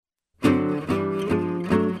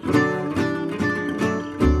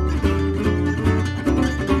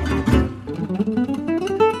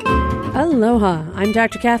Aloha, I'm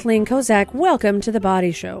Dr. Kathleen Kozak. Welcome to The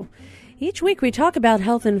Body Show. Each week we talk about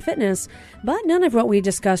health and fitness, but none of what we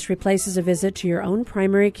discuss replaces a visit to your own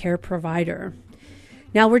primary care provider.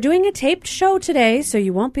 Now, we're doing a taped show today, so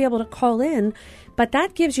you won't be able to call in, but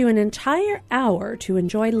that gives you an entire hour to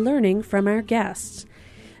enjoy learning from our guests.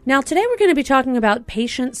 Now, today we're going to be talking about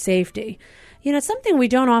patient safety. You know, it's something we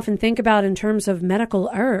don't often think about in terms of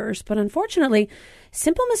medical errors, but unfortunately,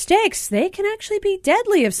 simple mistakes, they can actually be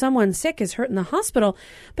deadly if someone sick is hurt in the hospital.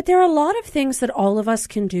 But there are a lot of things that all of us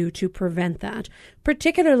can do to prevent that,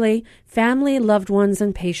 particularly family, loved ones,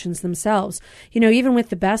 and patients themselves. You know, even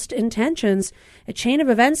with the best intentions, a chain of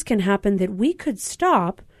events can happen that we could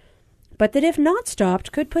stop, but that if not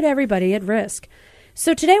stopped, could put everybody at risk.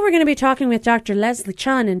 So today we're going to be talking with Dr. Leslie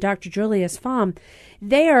Chun and Dr. Julius Pham.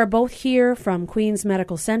 They are both here from Queen's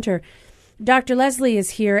Medical Center. Dr. Leslie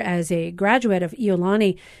is here as a graduate of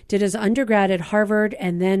Iolani, did his undergrad at Harvard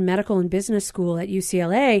and then medical and business school at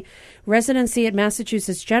UCLA, residency at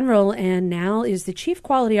Massachusetts General, and now is the Chief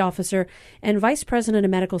Quality Officer and Vice President of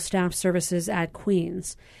Medical Staff Services at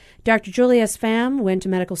Queen's. Dr. Julius Pham went to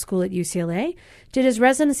medical school at UCLA, did his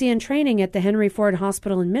residency and training at the Henry Ford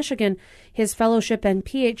Hospital in Michigan, his fellowship and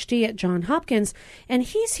PhD at Johns Hopkins, and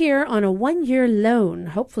he's here on a 1-year loan.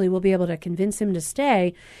 Hopefully we'll be able to convince him to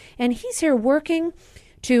stay. And he's here working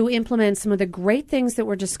to implement some of the great things that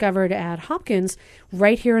were discovered at Hopkins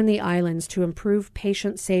right here in the islands to improve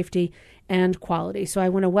patient safety and quality. So I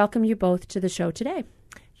want to welcome you both to the show today.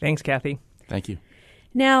 Thanks, Kathy. Thank you.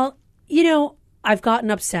 Now, you know, I've gotten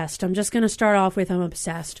obsessed. I'm just going to start off with I'm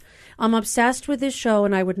obsessed. I'm obsessed with this show,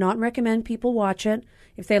 and I would not recommend people watch it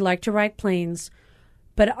if they like to ride planes.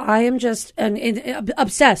 But I am just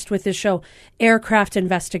obsessed with this show, Aircraft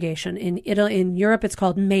Investigation. In Italy, in Europe, it's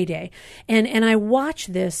called Mayday. And I watch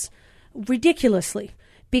this ridiculously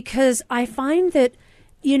because I find that,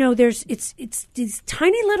 you know, it's these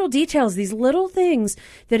tiny little details, these little things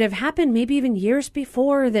that have happened maybe even years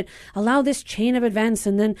before that allow this chain of events.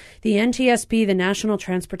 And then the NTSB, the National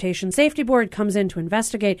Transportation Safety Board, comes in to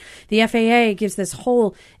investigate. The FAA gives this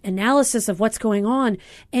whole analysis of what's going on.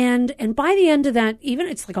 And by the end of that, even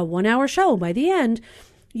it's like a 1-hour show, by the end,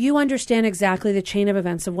 you understand exactly the chain of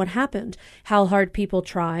events of what happened, how hard people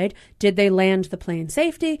tried. Did they land the plane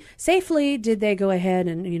safely? Did they go ahead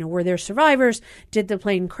and, you know, were there survivors? Did the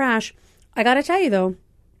plane crash? I got to tell you, though,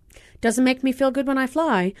 doesn't make me feel good when I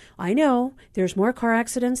fly. I know there's more car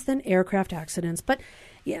accidents than aircraft accidents, but,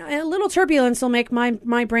 you know, a little turbulence will make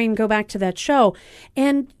my brain go back to that show.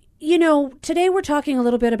 And you know, today we're talking a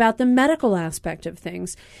little bit about the medical aspect of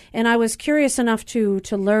things. And I was curious enough to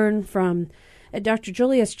learn from Dr.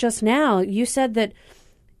 Julius just now. You said that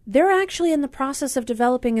they're actually in the process of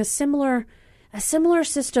developing a similar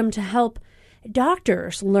system to help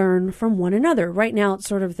doctors learn from one another. Right now, it's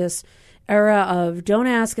sort of this era of don't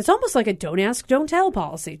ask. It's almost like a don't ask, don't tell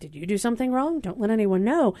policy. Did you do something wrong? Don't let anyone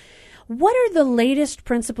know. What are the latest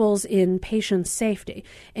principles in patient safety?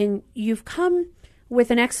 And you've come with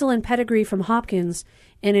an excellent pedigree from Hopkins,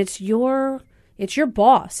 and it's your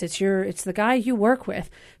boss. It's the guy you work with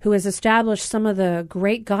who has established some of the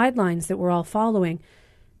great guidelines that we're all following.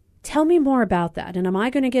 Tell me more about that. And am I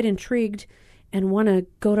going to get intrigued and want to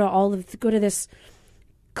go to this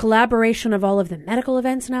collaboration of all of the medical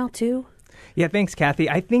events now too? Yeah, thanks, Kathy.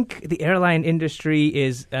 I think the airline industry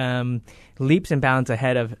is leaps and bounds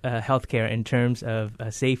ahead of healthcare in terms of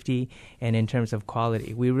safety and in terms of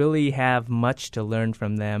quality. We really have much to learn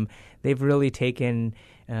from them. They've really taken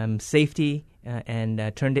safety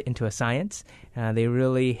and turned it into a science. They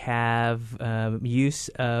really have use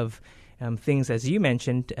of things, as you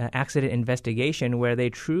mentioned, accident investigation, where they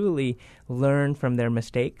truly learn from their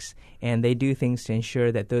mistakes and they do things to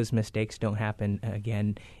ensure that those mistakes don't happen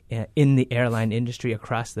again in the airline industry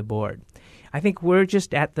across the board. I think we're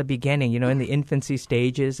just at the beginning, in the infancy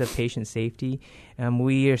stages of patient safety.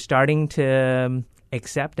 We are starting to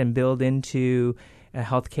accept and build into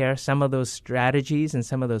healthcare some of those strategies and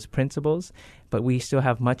some of those principles, but we still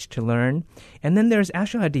have much to learn. And then there's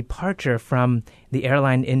actually a departure from the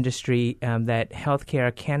airline industry that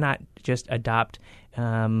healthcare cannot just adopt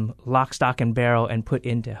lock, stock, and barrel and put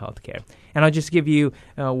into healthcare. And I'll just give you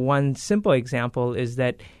one simple example is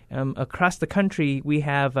that across the country we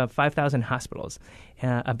have 5,000 hospitals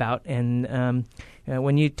and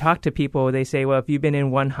when you talk to people, they say, well, if you've been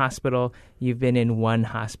in one hospital, you've been in one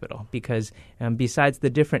hospital. Because besides the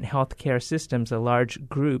different healthcare systems, the large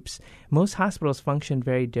groups, most hospitals function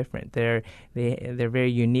very different. They're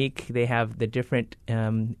very unique. They have the different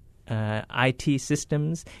IT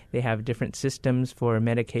systems. They have different systems for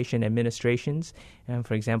medication administrations.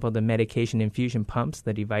 For example, the medication infusion pumps,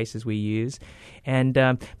 the devices we use. And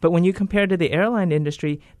but when you compare to the airline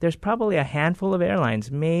industry, there's probably a handful of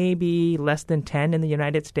airlines, maybe less than 10 in the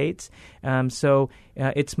United States. So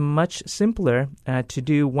it's much simpler to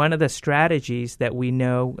do one of the strategies that we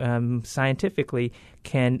know scientifically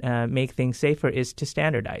can make things safer is to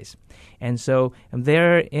standardize. And so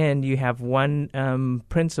therein you have one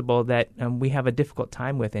principle that we have a difficult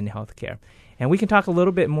time with in healthcare. And we can talk a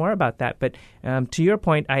little bit more about that. But to your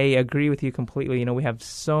point, I agree with you completely. You know, we have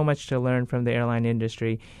so much to learn from the airline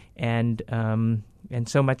industry and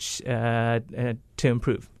so much to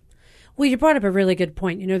improve. Well, you brought up a really good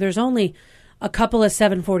point. You know, there's only a couple of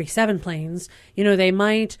 747 planes. You know, they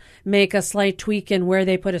might make a slight tweak in where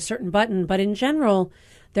they put a certain button, but in general,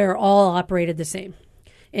 they're all operated the same.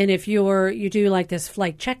 And if you do like this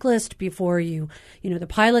flight checklist before the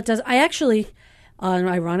pilot does. I actually,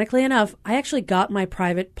 ironically enough, I actually got my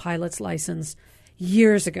private pilot's license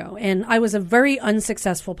years ago. And I was a very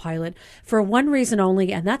unsuccessful pilot for one reason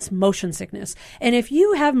only, and that's motion sickness. And if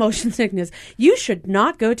you have motion sickness, you should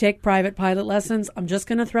not go take private pilot lessons. I'm just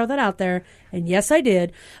going to throw that out there. And yes, I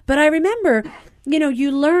did. But I remember,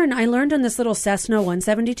 I learned on this little Cessna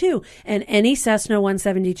 172. And any Cessna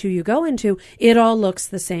 172 you go into, it all looks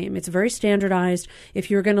the same. It's very standardized.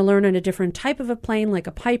 If you're going to learn on a different type of a plane, like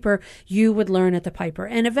a Piper, you would learn at the Piper.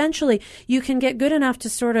 And eventually, you can get good enough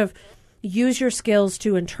to sort of use your skills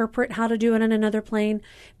to interpret how to do it on another plane.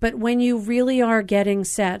 But when you really are getting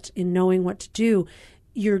set in knowing what to do,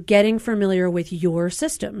 you're getting familiar with your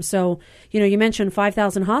system. So, you mentioned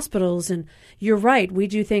 5,000 hospitals, and you're right. We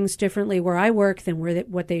do things differently where I work than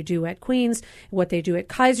what they do at Queens, what they do at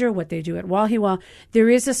Kaiser, what they do at Wahiwa. There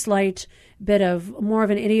is a slight bit of more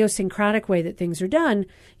of an idiosyncratic way that things are done.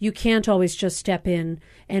 You can't always just step in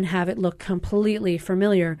and have it look completely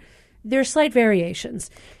familiar. There are slight variations.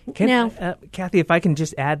 Kathy, if I can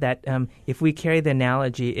just add that, if we carry the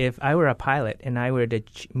analogy, if I were a pilot and I were to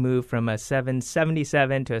move from a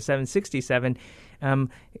 777 to a 767,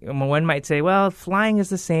 one might say, well, flying is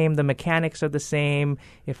the same, the mechanics are the same.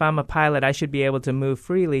 If I'm a pilot, I should be able to move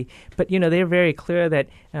freely. But, they're very clear that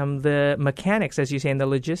the mechanics, as you say, and the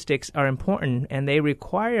logistics are important, and they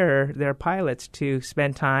require their pilots to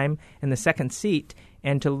spend time in the second seat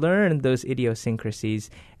and to learn those idiosyncrasies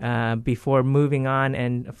before moving on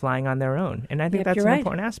and flying on their own. And I think that's an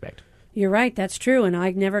important aspect. You're right. That's true. And I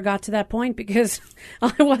never got to that point because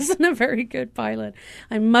I wasn't a very good pilot.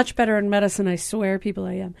 I'm much better in medicine. I swear people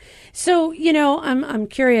I am. So, I'm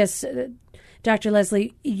curious, Dr.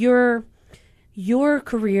 Leslie, your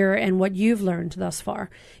career and what you've learned thus far.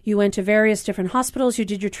 You went to various different hospitals. You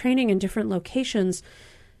did your training in different locations.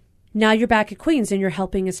 Now you're back at Queens and you're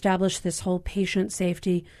helping establish this whole patient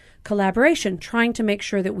safety collaboration, trying to make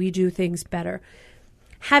sure that we do things better.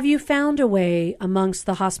 Have you found a way amongst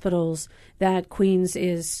the hospitals that Queens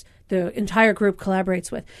is, the entire group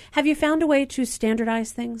collaborates with, have you found a way to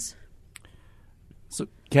standardize things? So,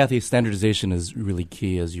 Kathy, standardization is really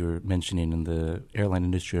key, as you were mentioning in the airline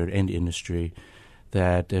industry or any industry,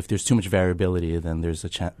 that if there's too much variability, then there's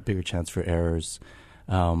a bigger chance for errors.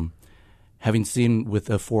 Having seen with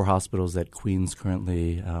the 4 hospitals that Queens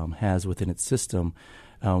currently has within its system,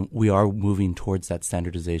 we are moving towards that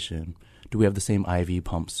standardization. Do we have the same IV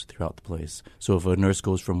pumps throughout the place? So if a nurse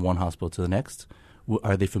goes from one hospital to the next,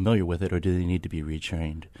 are they familiar with it, or do they need to be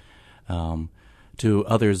retrained? To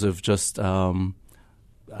others of just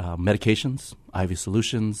medications, IV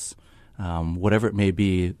solutions, whatever it may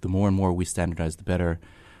be, the more and more we standardize, the better.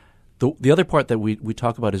 The other part that we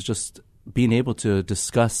talk about is just being able to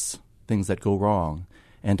discuss things that go wrong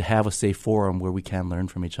and to have a safe forum where we can learn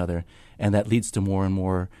from each other. And that leads to more and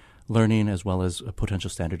more learning as well as a potential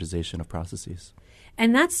standardization of processes.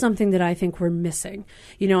 And that's something that I think we're missing.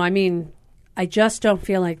 I just don't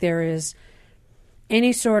feel like there is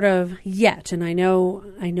any sort of yet, and I know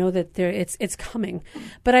that it's coming,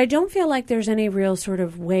 but I don't feel like there's any real sort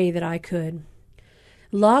of way that I could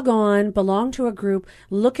log on, belong to a group,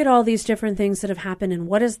 look at all these different things that have happened, and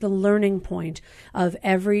what is the learning point of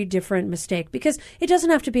every different mistake? Because it doesn't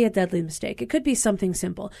have to be a deadly mistake. It could be something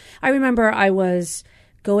simple. I remember I was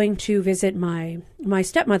going to visit my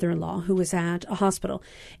stepmother-in-law who was at a hospital,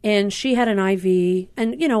 and she had an IV.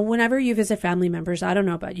 And, whenever you visit family members, I don't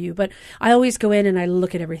know about you, but I always go in and I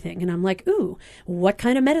look at everything, and I'm like, ooh, what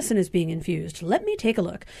kind of medicine is being infused? Let me take a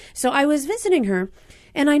look. So I was visiting her,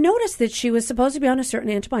 and I noticed that she was supposed to be on a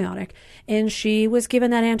certain antibiotic, and she was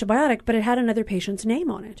given that antibiotic, but it had another patient's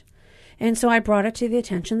name on it. And so I brought it to the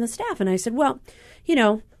attention of the staff, and I said, well,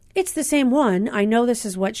 it's the same one. I know this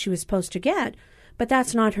is what she was supposed to get, but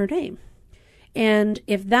that's not her name. And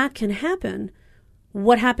if that can happen,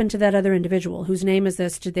 what happened to that other individual whose name is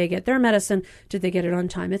this? Did they get their medicine? Did they get it on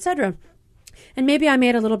time, etc.? And maybe I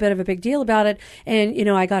made a little bit of a big deal about it. And,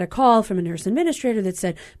 I got a call from a nurse administrator that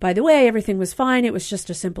said, by the way, everything was fine. It was just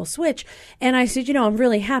a simple switch. And I said, I'm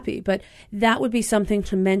really happy. But that would be something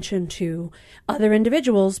to mention to other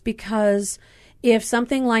individuals, because if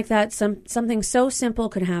something like that, something so simple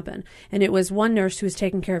could happen, and it was one nurse who was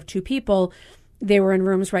taking care of two people, they were in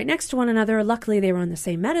rooms right next to one another. Luckily, they were on the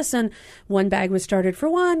same medicine. One bag was started for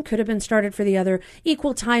one, could have been started for the other.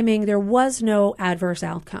 Equal timing. There was no adverse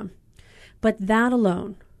outcome. But that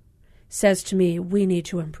alone says to me, we need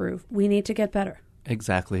to improve. We need to get better.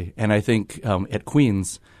 Exactly. And I think at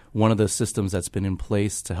Queen's, one of the systems that's been in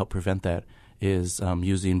place to help prevent that is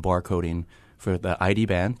using barcoding for the ID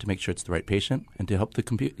band to make sure it's the right patient, and to help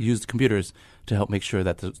use the computers to help make sure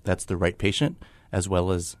that that's the right patient as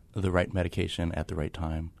well as the right medication at the right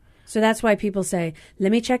time. So that's why people say,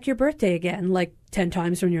 let me check your birthday again, like 10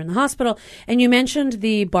 times when you're in the hospital. And you mentioned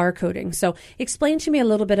the barcoding. So explain to me a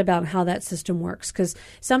little bit about how that system works, because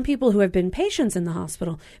some people who have been patients in the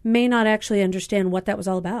hospital may not actually understand what that was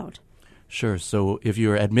all about. Sure. So if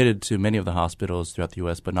you're admitted to many of the hospitals throughout the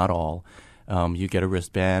U.S., but not all, you get a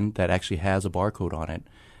wristband that actually has a barcode on it.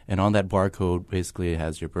 And on that barcode, basically, it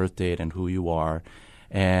has your birth date and who you are.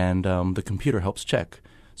 And the computer helps check.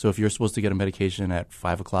 So if you're supposed to get a medication at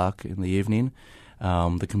 5 o'clock in the evening,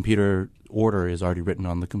 the computer order is already written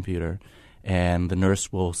on the computer, and the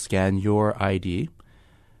nurse will scan your ID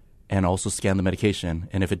and also scan the medication.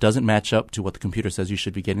 And if it doesn't match up to what the computer says you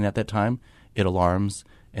should be getting at that time, it alarms,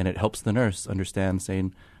 and it helps the nurse understand,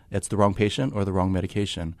 saying it's the wrong patient or the wrong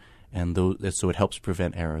medication. And so it helps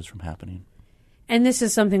prevent errors from happening. And this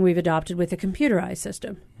is something we've adopted with the computerized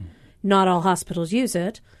system. Not all hospitals use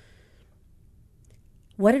it.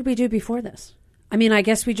 What did we do before this? I mean, I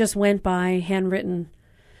guess we just went by handwritten.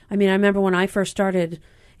 I mean, I remember when I first started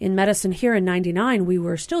in medicine here in 99, we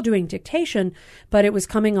were still doing dictation, but it was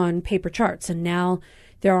coming on paper charts. And now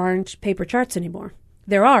there aren't paper charts anymore.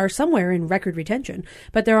 There are somewhere in record retention,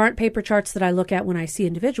 but there aren't paper charts that I look at when I see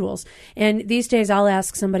individuals. And these days I'll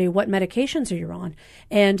ask somebody, what medications are you on?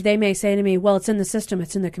 And they may say to me, well, it's in the system,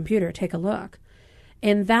 it's in the computer, take a look.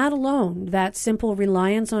 And that alone, that simple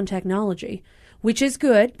reliance on technology, which is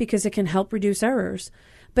good because it can help reduce errors,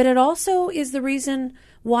 but it also is the reason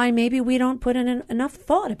why maybe we don't put in enough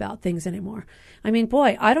thought about things anymore. I mean,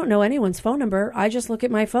 boy, I don't know anyone's phone number. I just look at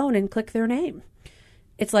my phone and click their name.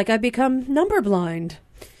 It's like I've become number blind.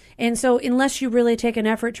 And so unless you really take an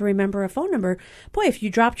effort to remember a phone number, boy, if you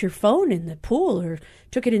dropped your phone in the pool or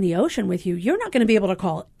took it in the ocean with you, you're not going to be able to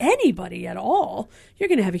call anybody at all. You're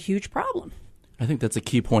going to have a huge problem. I think that's a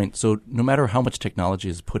key point. So no matter how much technology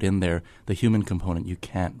is put in there, the human component you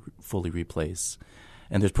can't fully replace.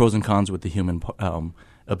 And there's pros and cons with the human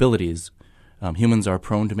abilities. Humans are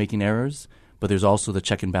prone to making errors, but there's also the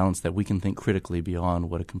check and balance that we can think critically beyond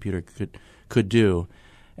what a computer could do.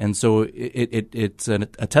 And so it's a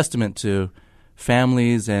testament to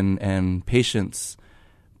families and patients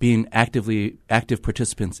being active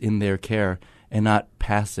participants in their care and not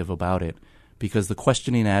passive about it. Because the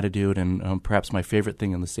questioning attitude, and perhaps my favorite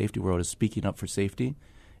thing in the safety world, is speaking up for safety.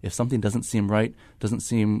 If something doesn't seem right, doesn't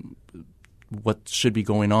seem what should be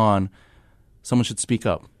going on, someone should speak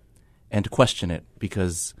up and to question it,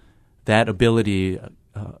 because that ability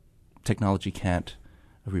technology can't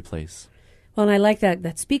replace. Well, and I like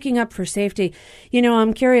that speaking up for safety.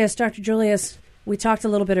 I'm curious, Dr. Julius, we talked a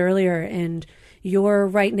little bit earlier, and you're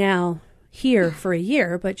right now here for a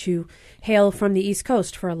year, but you hail from the East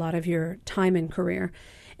Coast for a lot of your time and career.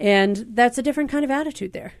 And that's a different kind of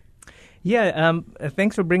attitude there. Yeah,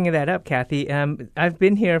 thanks for bringing that up, Kathy. I've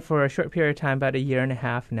been here for a short period of time, about a year and a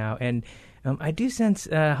half now, and I do sense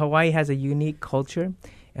Hawaii has a unique culture.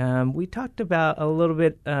 We talked about a little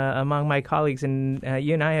bit among my colleagues, and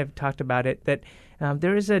you and I have talked about it, that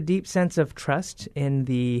there is a deep sense of trust in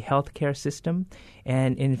the healthcare system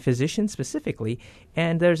and in physicians specifically,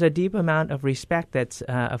 and there's a deep amount of respect that's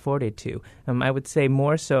afforded to. I would say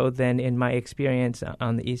more so than in my experience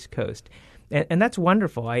on the East Coast. And that's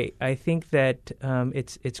wonderful. I think that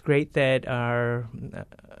it's great that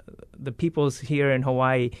the peoples here in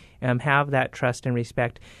Hawaii have that trust and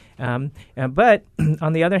respect. But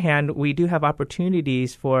on the other hand, we do have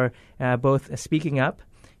opportunities for both speaking up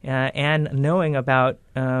and knowing about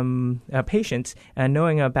patients and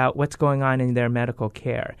knowing about what's going on in their medical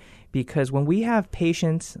care. Because when we have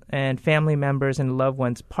patients and family members and loved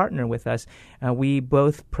ones partner with us, we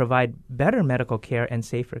both provide better medical care and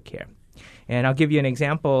safer care. And I'll give you an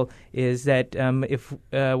example, is that if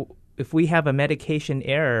if we have a medication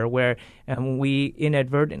error where we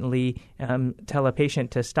inadvertently tell a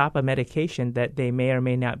patient to stop a medication that they may or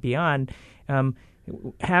may not be on,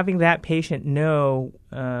 having that patient know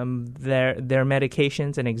their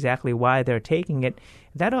medications and exactly why they're taking it,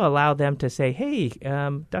 that'll allow them to say, hey,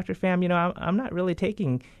 Dr. Pham, I'm not really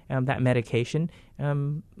taking that medication.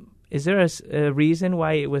 Is there a reason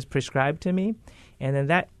why it was prescribed to me? And then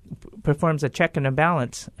that performs a check and a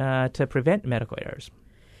balance to prevent medical errors.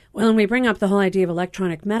 Well, and we bring up the whole idea of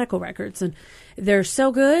electronic medical records, and they're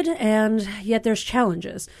so good, and yet there's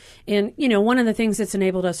challenges. And, one of the things it's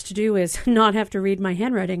enabled us to do is not have to read my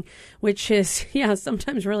handwriting, which is,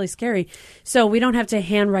 sometimes really scary. So we don't have to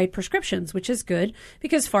handwrite prescriptions, which is good,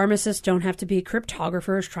 because pharmacists don't have to be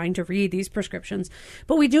cryptographers trying to read these prescriptions.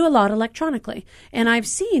 But we do a lot electronically. And I've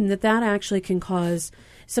seen that actually can cause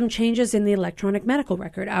some changes in the electronic medical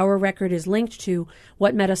record. Our record is linked to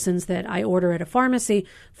what medicines that I order at a pharmacy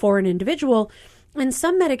for an individual, and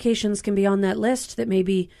some medications can be on that list that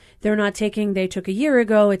maybe they're not taking, they took a year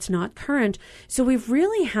ago, it's not current. So we've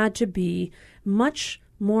really had to be much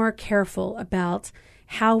more careful about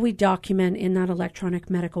how we document in that electronic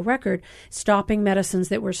medical record, stopping medicines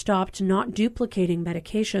that were stopped, not duplicating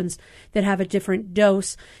medications that have a different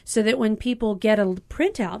dose, so that when people get a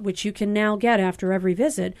printout, which you can now get after every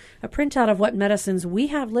visit, a printout of what medicines we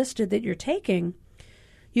have listed that you're taking,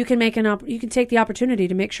 you can take the opportunity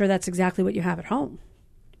to make sure that's exactly what you have at home.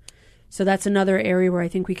 So that's another area where I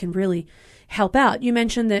think we can really help out. You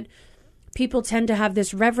mentioned that people tend to have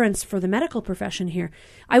this reverence for the medical profession here.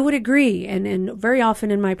 I would agree. And very often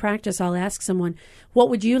in my practice, I'll ask someone, what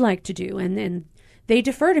would you like to do? And they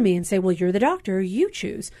defer to me and say, well, you're the doctor, you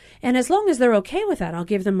choose. And as long as they're okay with that, I'll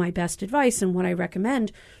give them my best advice and what I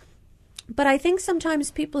recommend. But I think sometimes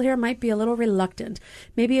people here might be a little reluctant.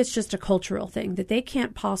 Maybe it's just a cultural thing that they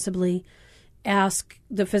can't possibly ask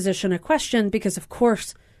the physician a question because, of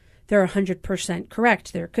course, they're 100%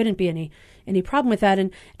 correct. There couldn't be any problem with that.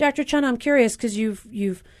 And Dr. Chun, I'm curious because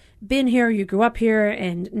you've been here, you grew up here,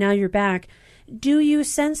 and now you're back. Do you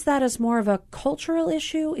sense that as more of a cultural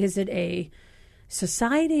issue? Is it a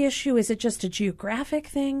society issue? Is it just a geographic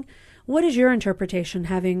thing? What is your interpretation,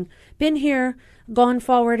 having been here, gone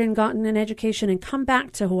forward and gotten an education and come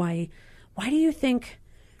back to Hawaii? Why do you think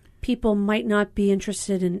people might not be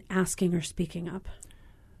interested in asking or speaking up?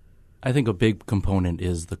 I think a big component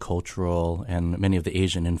is the cultural and many of the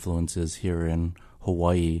Asian influences here in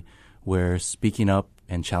Hawaii, where speaking up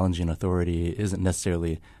and challenging authority isn't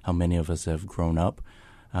necessarily how many of us have grown up.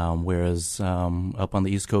 Whereas up on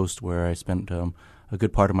the East Coast, where I spent a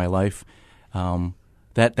good part of my life,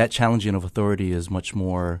 that challenging of authority is much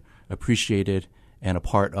more appreciated and a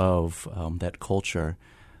part of that culture.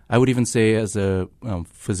 I would even say as a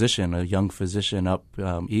physician, a young physician up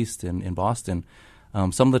east in Boston,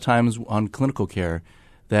 some of the times on clinical care,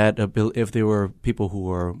 that if there were people who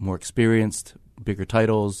were more experienced, bigger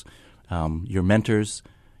titles, your mentors,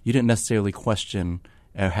 you didn't necessarily question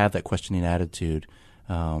or have that questioning attitude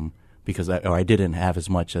because I didn't have as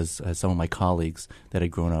much as some of my colleagues that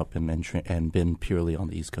had grown up and been purely on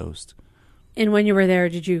the East Coast. And when you were there,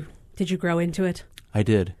 did you grow into it? I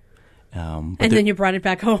did. Then you brought it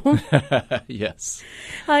back home? Yes.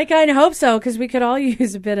 I kind of hope so, because we could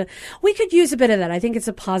use a bit of that. I think it's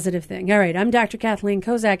a positive thing. All right, I'm Dr. Kathleen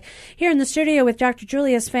Kozak here in the studio with Dr.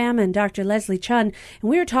 Julius Pham and Dr. Leslie Chun, and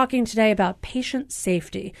we're talking today about patient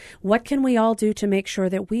safety. What can we all do to make sure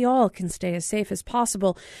that we all can stay as safe as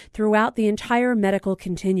possible throughout the entire medical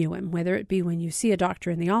continuum, whether it be when you see a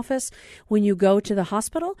doctor in the office, when you go to the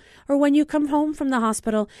hospital, or when you come home from the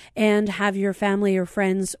hospital and have your family or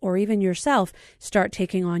friends or even yourself start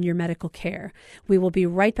taking on your medical care. We will be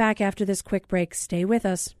right back after this quick break. Stay with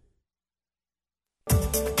us.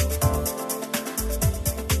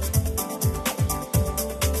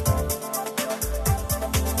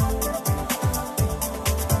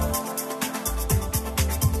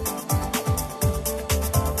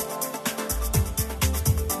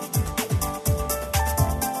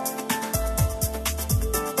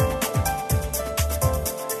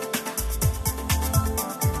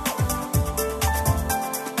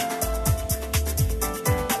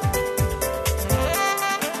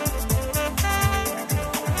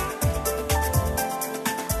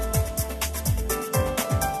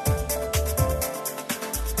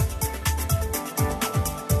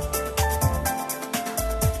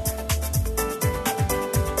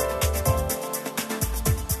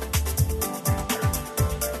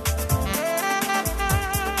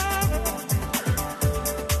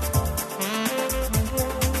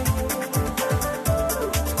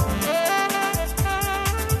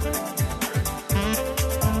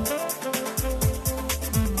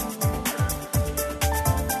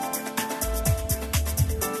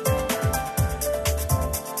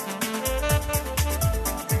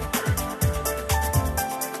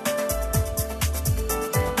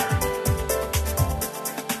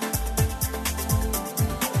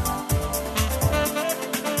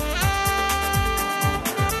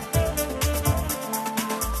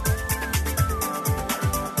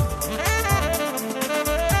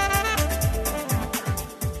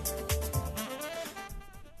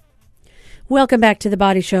 Welcome back to The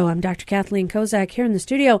Body Show. I'm Dr. Kathleen Kozak here in the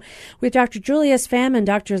studio with Dr. Julius Pham and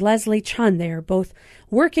Dr. Leslie Chun. They are both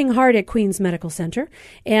working hard at Queen's Medical Center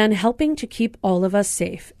and helping to keep all of us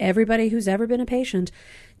safe. Everybody who's ever been a patient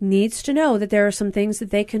needs to know that there are some things that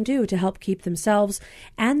they can do to help keep themselves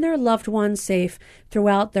and their loved ones safe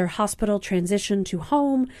throughout their hospital transition to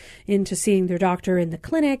home, into seeing their doctor in the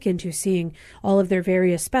clinic, into seeing all of their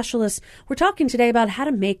various specialists. We're talking today about how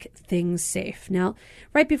to make things safe. Now,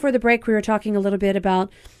 right before the break, we were talking a little bit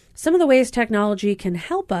about some of the ways technology can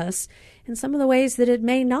help us and some of the ways that it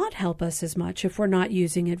may not help us as much if we're not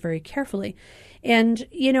using it very carefully. And,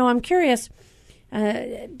 I'm curious,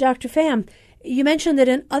 Dr. Pham, you mentioned that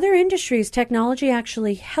in other industries, technology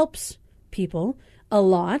actually helps people a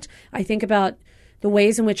lot. I think about the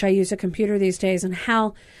ways in which I use a computer these days and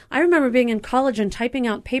how I remember being in college and typing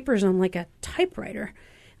out papers on like a typewriter.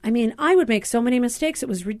 I mean, I would make so many mistakes. It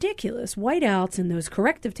was ridiculous. Whiteouts and those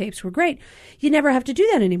corrective tapes were great. You never have to do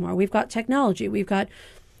that anymore. We've got technology. We've got,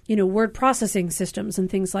 word processing systems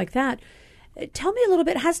and things like that. Tell me a little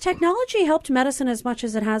bit, has technology helped medicine as much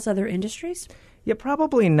as it has other industries? Yeah,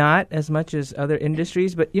 probably not as much as other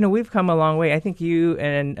industries, but, we've come a long way. I think you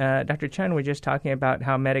and Dr. Chun were just talking about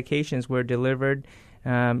how medications were delivered,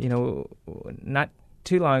 not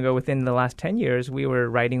too long ago. Within the last 10 years, we were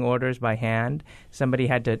writing orders by hand. Somebody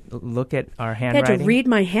had to look at our handwriting. They had to read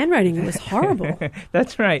my handwriting. It was horrible.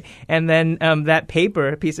 That's right. And then that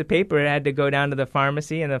piece of paper, it had to go down to the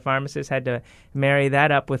pharmacy, and the pharmacist had to marry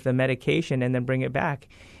that up with the medication and then bring it back.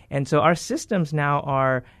 And so our systems now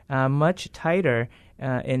are much tighter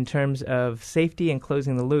in terms of safety and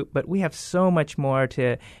closing the loop, but we have so much more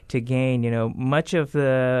to gain. Much of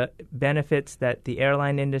the benefits that the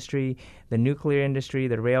airline industry, the nuclear industry,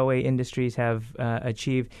 the railway industries have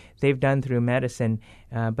achieved, they've done through medicine,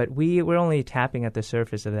 but we're only tapping at the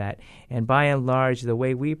surface of that. And by and large, the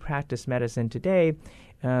way we practice medicine today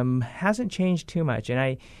hasn't changed too much.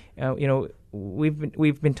 And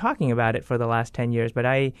we've been talking about it for the last 10 years, but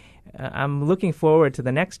I'm looking forward to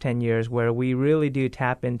the next 10 years where we really do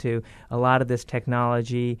tap into a lot of this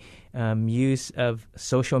technology, use of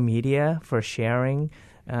social media for sharing.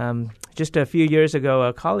 Just a few years ago,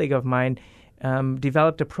 a colleague of mine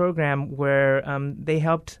developed a program where they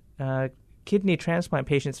helped kidney transplant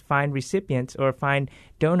patients find recipients or find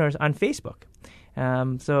donors on Facebook.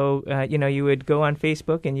 You would go on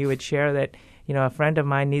Facebook and you would share that, a friend of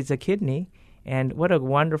mine needs a kidney. And what a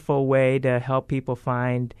wonderful way to help people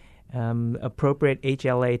find appropriate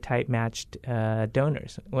HLA-type matched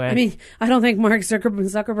donors. I don't think Mark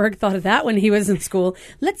Zuckerberg thought of that when he was in school.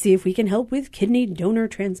 Let's see if we can help with kidney donor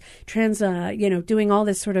doing all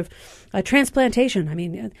this sort of transplantation. I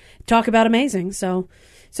mean, talk about amazing. So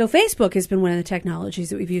Facebook has been one of the technologies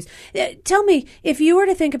that we've used. Tell me, if you were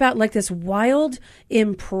to think about like this wild,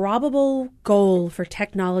 improbable goal for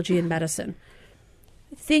technology in medicine,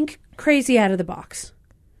 think crazy out of the box.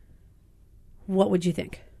 What would you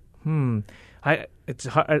think? It's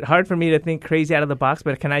hard for me to think crazy out of the box,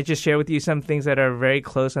 but can I just share with you some things that are very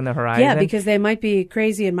close on the horizon? Yeah, because they might be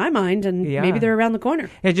crazy in my mind, and maybe they're around the corner.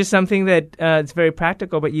 It's just something that it's very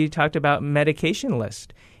practical, but you talked about medication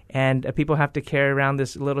list. And people have to carry around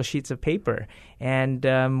this little sheets of paper. And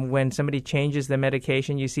when somebody changes the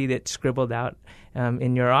medication, you see that scribbled out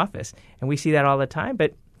in your office. And we see that all the time.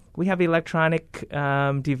 But we have electronic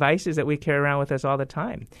devices that we carry around with us all the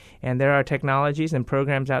time. And there are technologies and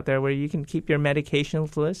programs out there where you can keep your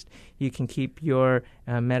medications list. You can keep your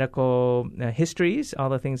medical histories, all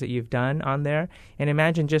the things that you've done on there. And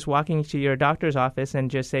imagine just walking to your doctor's office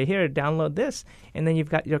and just say, here, download this. And then you've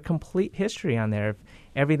got your complete history on there.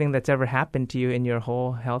 Everything that's ever happened to you in your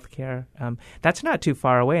whole healthcare. That's not too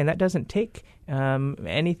far away, and that doesn't take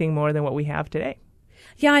anything more than what we have today.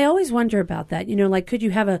 Yeah, I always wonder about that. Could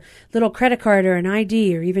you have a little credit card or an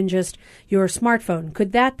ID or even just your smartphone?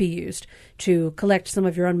 Could that be used to collect some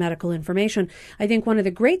of your own medical information? I think one of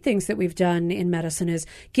the great things that we've done in medicine is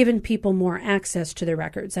given people more access to their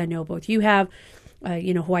records. I know both you have.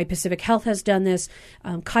 Hawaii Pacific Health has done this.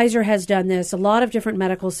 Kaiser has done this. A lot of different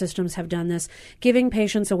medical systems have done this, giving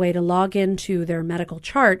patients a way to log into their medical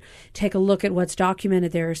chart, take a look at what's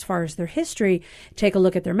documented there as far as their history, take a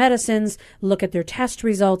look at their medicines, look at their test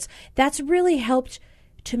results. That's really helped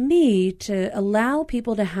to me to allow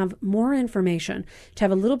people to have more information, to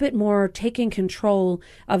have a little bit more taking control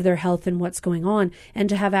of their health and what's going on, and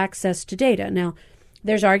to have access to data. Now,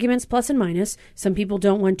 There's arguments plus and minus. Some people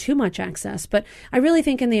don't want too much access, but I really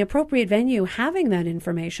think in the appropriate venue, having that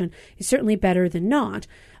information is certainly better than not.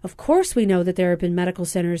 Of course, we know that there have been medical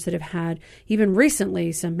centers that have had, even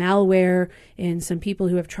recently, some malware and some people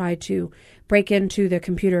who have tried to break into the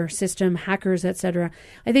computer system, hackers, etc.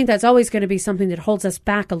 I think that's always going to be something that holds us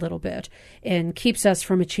back a little bit and keeps us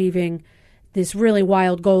from achieving this really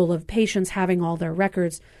wild goal of patients having all their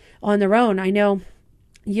records on their own. I know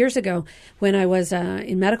years ago, when I was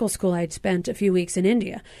in medical school, I'd spent a few weeks in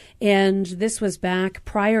India. And this was back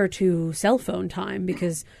prior to cell phone time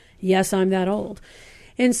because, yes, I'm that old.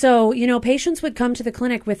 And so, patients would come to the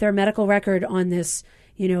clinic with their medical record on this,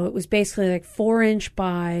 it was basically like 4-inch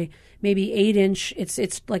by maybe 8-inch.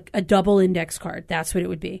 It's like a double index card. That's what it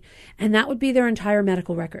would be. And that would be their entire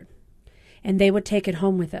medical record. And they would take it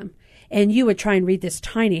home with them. And you would try and read this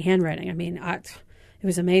tiny handwriting. I mean, it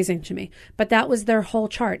was amazing to me. But that was their whole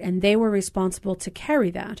chart, and they were responsible to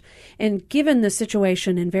carry that. And given the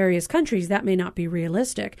situation in various countries, that may not be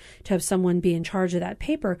realistic to have someone be in charge of that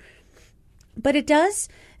paper. But it does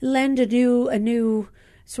lend a new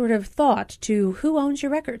sort of thought to who owns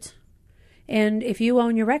your records. And if you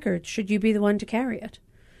own your records, should you be the one to carry it?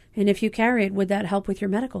 And if you carry it, would that help with your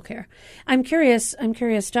medical care? I'm curious,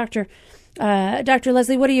 Dr.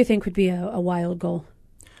 Leslie, what do you think would be a wild goal?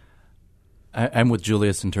 I'm with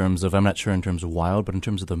Julius in terms of, I'm not sure in terms of wild, but in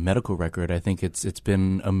terms of the medical record, I think it's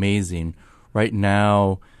been amazing. Right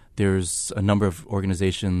now, there's a number of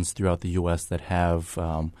organizations throughout the U.S. that have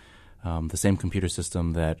the same computer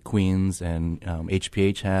system that Queens and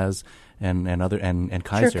HPH has, and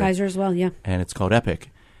Kaiser. Sure, Kaiser as well, yeah. And it's called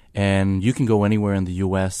Epic. And you can go anywhere in the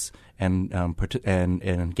U.S. and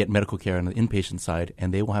get medical care on the inpatient side,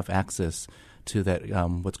 and they will have access to that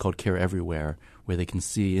what's called Care Everywhere, where they can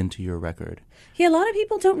see into your record. Yeah, a lot of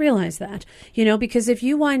people don't realize that, because if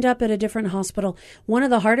you wind up at a different hospital, one of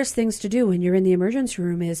the hardest things to do when you're in the emergency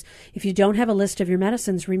room is, if you don't have a list of your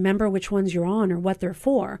medicines, remember which ones you're on or what they're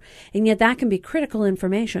for. And yet that can be critical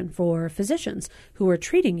information for physicians who are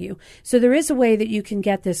treating you. So there is a way that you can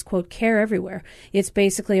get this, quote, Care Everywhere. It's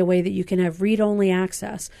basically a way that you can have read-only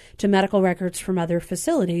access to medical records from other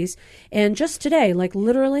facilities. And just today, like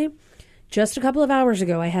literally just a couple of hours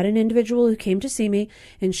ago, I had an individual who came to see me,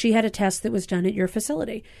 and she had a test that was done at your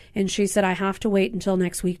facility. And she said, I have to wait until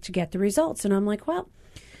next week to get the results. And I'm like, well,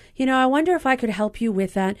 I wonder if I could help you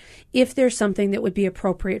with that, if there's something that would be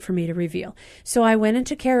appropriate for me to reveal. So I went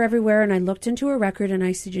into Care Everywhere, and I looked into her record, and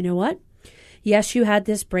I said, you know what? Yes, you had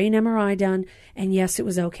this brain MRI done, and yes, it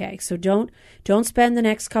was okay. So don't spend the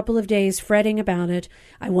next couple of days fretting about it.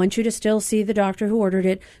 I want you to still see the doctor who ordered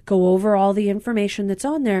it, go over all the information that's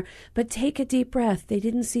on there, but take a deep breath. They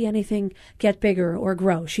didn't see anything get bigger or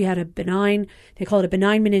grow. She had they call it a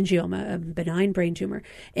benign meningioma, a benign brain tumor.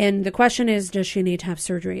 And the question is, does she need to have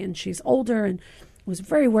surgery? And she's older and was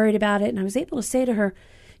very worried about it. And I was able to say to her,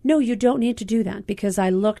 no, you don't need to do that, because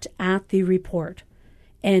I looked at the report.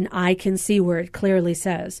 And I can see where it clearly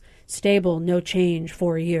says, stable, no change,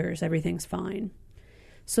 4 years, everything's fine.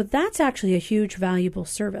 So that's actually a huge, valuable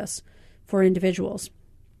service for individuals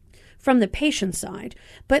from the patient side.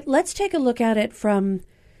 But let's take a look at it from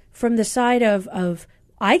the side of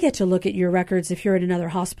I get to look at your records if you're at another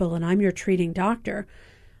hospital and I'm your treating doctor.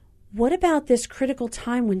 What about this critical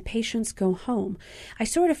time when patients go home? I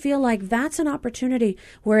sort of feel like that's an opportunity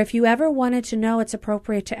where if you ever wanted to know, it's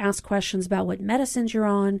appropriate to ask questions about what medicines you're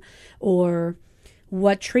on or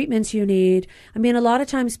what treatments you need. I mean, a lot of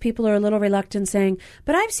times people are a little reluctant saying,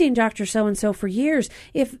 but I've seen Dr. So-and-so for years.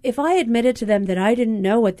 If I admitted to them that I didn't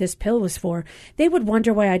know what this pill was for, they would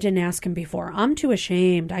wonder why I didn't ask him before. I'm too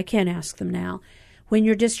ashamed. I can't ask them now. When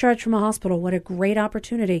you're discharged from a hospital, what a great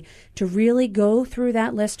opportunity to really go through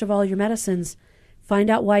that list of all your medicines, find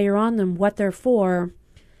out why you're on them, what they're for.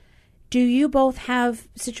 Do you both have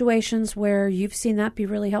situations where you've seen that be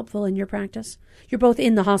really helpful in your practice? You're both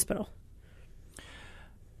in the hospital.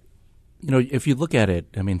 If you look at it,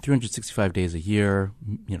 365 days a year,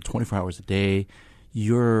 24 hours a day,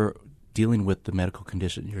 you're dealing with the medical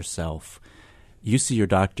condition yourself. You see your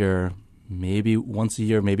doctor maybe once a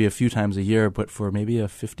year, maybe a few times a year, but for maybe a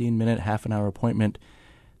 15-minute, half-an-hour appointment,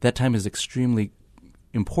 that time is extremely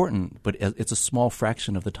important, but it's a small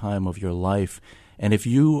fraction of the time of your life. And if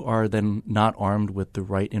you are then not armed with the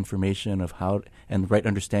right information of how and the right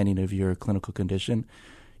understanding of your clinical condition,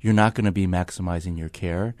 you're not going to be maximizing your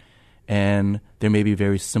care. And there may be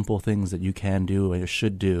very simple things that you can do or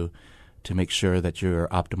should do to make sure that you're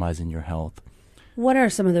optimizing your health. What are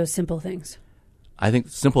some of those simple things? I think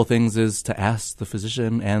simple things is to ask the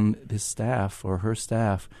physician and his staff or her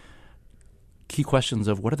staff key questions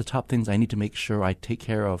of what are the top things I need to make sure I take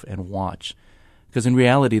care of and watch Because in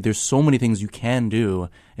reality, there's so many things you can do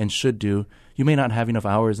and should do. You may not have enough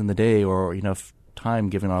hours in the day or enough time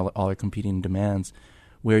given all our competing demands,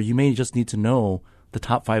 where you may just need to know the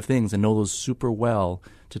top 5 things and know those super well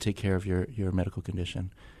to take care of your medical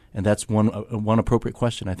condition. And that's one appropriate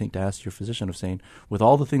question, I think, to ask your physician of saying, with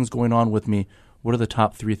all the things going on with me, what are the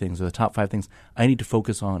top 3 things or the top 5 things I need to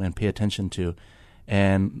focus on and pay attention to,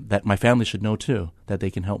 and that my family should know too, that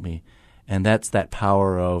they can help me. And that's that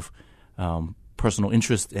power of personal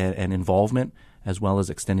interest and involvement, as well as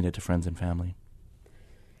extending it to friends and family.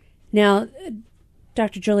 Now,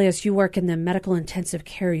 Dr. Julius, you work in the medical intensive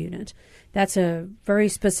care unit. That's a very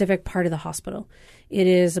specific part of the hospital. It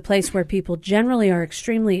is a place where people generally are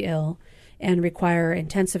extremely ill and require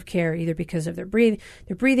intensive care, either because of their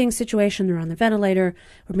breathing situation, they're on the ventilator,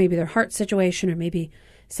 or maybe their heart situation, or maybe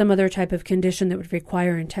some other type of condition that would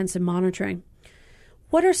require intensive monitoring.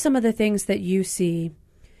 What are some of the things that you see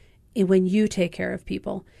when you take care of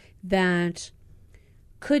people that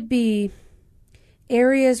could be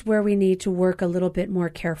areas where we need to work a little bit more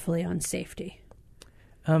carefully on safety?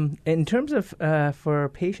 In terms of for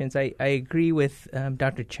patients, I agree with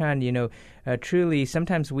Dr. Chun. Truly,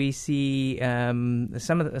 sometimes we see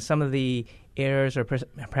some of the errors or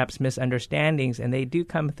perhaps misunderstandings, and they do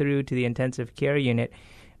come through to the intensive care unit.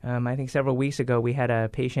 I think several weeks ago we had a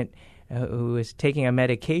patient who was taking a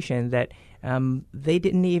medication that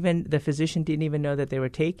the physician didn't even know that they were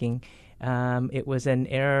taking. It was an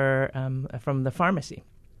error from the pharmacy.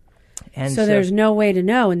 And so there's no way to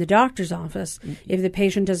know in the doctor's office if the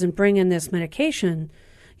patient doesn't bring in this medication,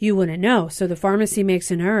 you wouldn't know. So the pharmacy makes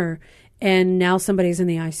an error, and now somebody's in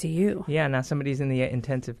the ICU. Yeah, now somebody's in the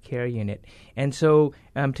intensive care unit. And so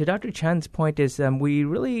to Dr. Chun's point is we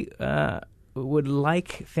really would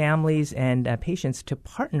like families and patients to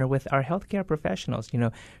partner with our healthcare professionals,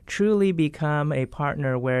 truly become a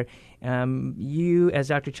partner where you, as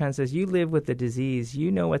Dr. Chun says, you live with the disease,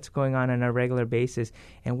 you know what's going on a regular basis,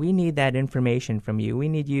 and we need that information from you. We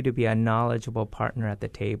need you to be a knowledgeable partner at the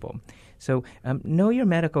table. So know your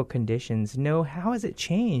medical conditions. Know how has it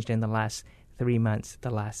changed in the last 3 months,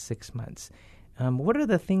 the last 6 months. What are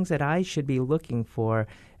the things that I should be looking for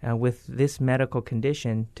with this medical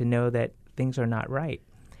condition to know that things are not right?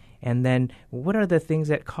 And then what are the things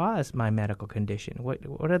that cause my medical condition?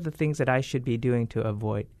 What are the things that I should be doing to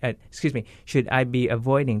avoid, should I be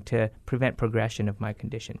avoiding to prevent progression of my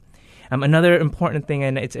condition? Another important thing,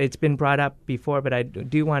 and it's been brought up before, but I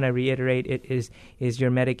do want to reiterate it, is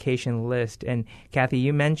your medication list. And Kathy,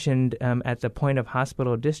 you mentioned at the point of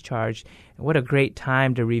hospital discharge, what a great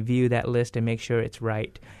time to review that list and make sure it's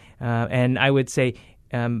right. And I would say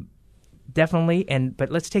definitely, but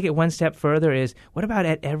let's take it one step further is, what about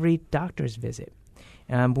at every doctor's visit?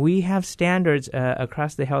 We have standards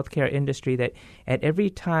across the healthcare industry that at every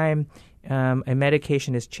time a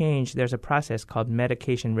medication is changed, there's a process called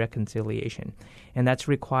medication reconciliation, and that's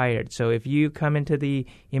required. So if you come into the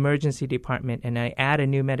emergency department and I add a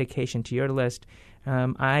new medication to your list,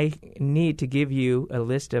 I need to give you a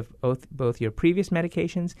list of both your previous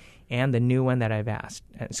medications and the new one that I've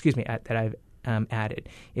added.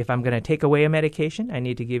 If I'm going to take away a medication, I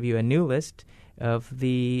need to give you a new list of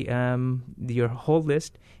your whole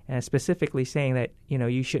list, specifically saying that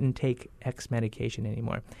you shouldn't take X medication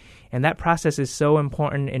anymore. And that process is so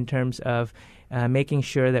important in terms of making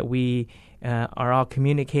sure that we are all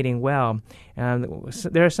communicating well.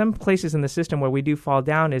 There are some places in the system where we do fall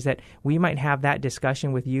down, is that we might have that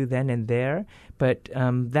discussion with you then and there, but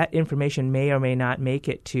that information may or may not make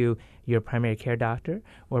it to your primary care doctor,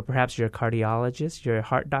 or perhaps your cardiologist, your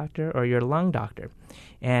heart doctor, or your lung doctor.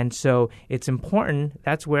 And so it's important.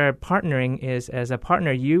 That's where partnering is. As a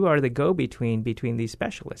partner, you are the go-between between these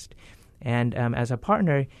specialists. And as a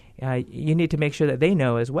partner, you need to make sure that they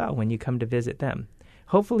know as well when you come to visit them.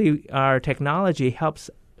 Hopefully, our technology helps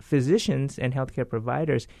physicians and healthcare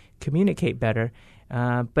providers communicate better,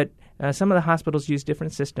 but some of the hospitals use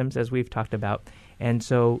different systems, as we've talked about. And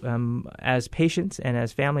so as patients and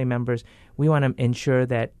as family members, we want to ensure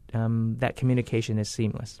that that communication is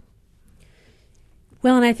seamless.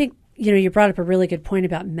 Well, and I think, you brought up a really good point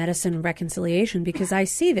about medicine reconciliation, because I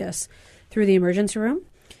see this through the emergency room,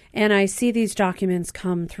 and I see these documents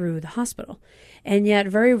come through the hospital. And yet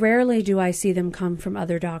very rarely do I see them come from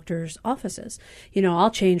other doctors' offices. I'll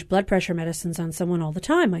change blood pressure medicines on someone all the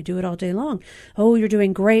time. I do it all day long. Oh, you're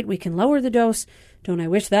doing great. We can lower the dose. Don't I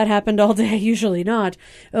wish that happened all day? Usually not.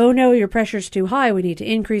 Oh, no, your pressure's too high. We need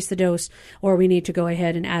to increase the dose, or we need to go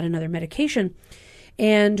ahead and add another medication.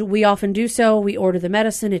 And we often do so. We order the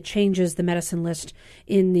medicine. It changes the medicine list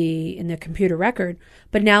in the computer record.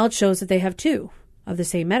 But now it shows that they have 2 of the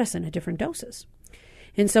same medicine at different doses.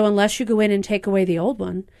 And so unless you go in and take away the old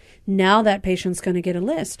one, now that patient's going to get a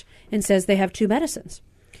list and says they have 2 medicines.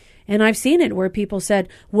 And I've seen it where people said,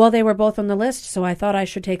 well, they were both on the list, so I thought I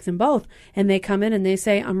should take them both. And they come in and they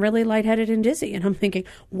say, I'm really lightheaded and dizzy. And I'm thinking,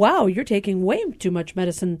 wow, you're taking way too much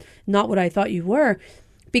medicine, not what I thought you were,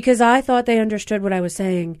 because I thought they understood what I was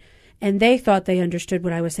saying. And they thought they understood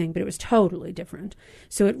what I was saying, but it was totally different.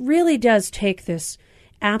 So it really does take this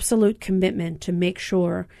absolute commitment to make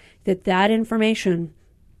sure that that information,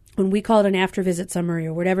 when we call it an after-visit summary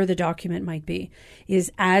or whatever the document might be,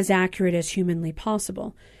 is as accurate as humanly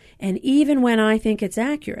possible. And even when I think it's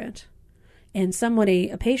accurate, and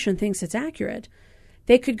a patient thinks it's accurate,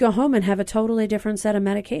 they could go home and have a totally different set of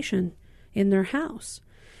medication in their house.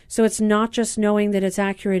 So it's not just knowing that it's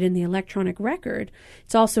accurate in the electronic record,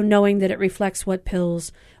 it's also knowing that it reflects what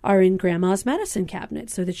pills are in grandma's medicine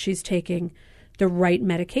cabinet so that she's taking the right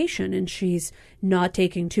medication and she's not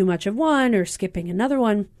taking too much of one or skipping another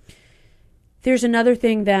one. There's another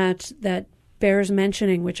thing that bears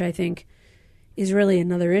mentioning, which I think is really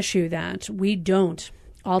another issue that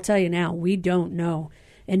I'll tell you now, we don't know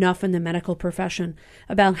enough in the medical profession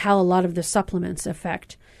about how a lot of the supplements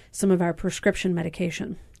affect some of our prescription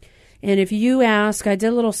medication. And if you ask, I did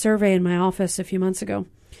a little survey in my office a few months ago,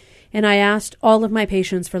 and I asked all of my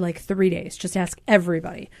patients for like 3 days, just ask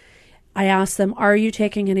everybody. I asked them, are you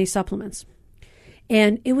taking any supplements?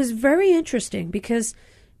 And it was very interesting because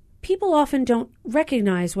people often don't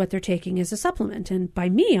recognize what they're taking as a supplement. And by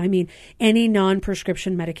me, I mean any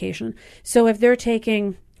non-prescription medication. So if they're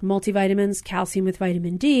taking multivitamins, calcium with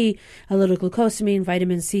vitamin D, a little glucosamine,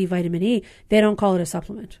 vitamin C, vitamin E, they don't call it a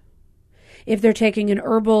supplement. If they're taking an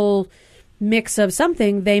herbal mix of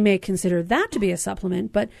something, they may consider that to be a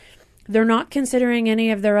supplement, but they're not considering any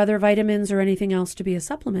of their other vitamins or anything else to be a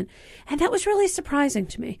supplement. And that was really surprising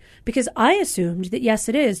to me because I assumed that, yes,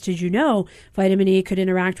 it is. Did you know vitamin E could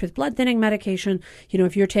interact with blood thinning medication? You know,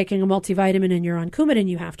 if you're taking a multivitamin and you're on Coumadin,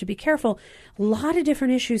 you have to be careful. A lot of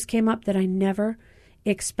different issues came up that I never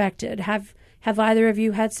expected. Have either of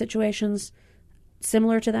you had situations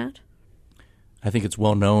similar to that? I think it's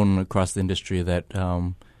well known across the industry that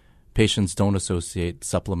patients don't associate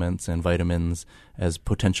supplements and vitamins as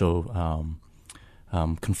potential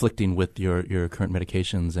conflicting with your current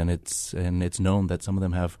medications, and it's known that some of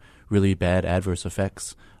them have really bad adverse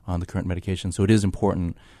effects on the current medication. So it is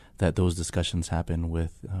important that those discussions happen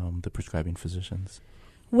with the prescribing physicians.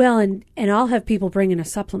 Well, and I'll have people bring in a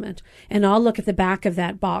supplement, and I'll look at the back of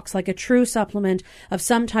that box, like a true supplement of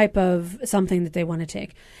some type of something that they want to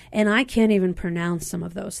take. And I can't even pronounce some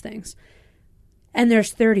of those things. And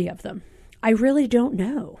there's 30 of them. I really don't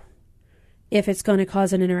know if it's going to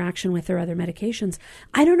cause an interaction with their other medications.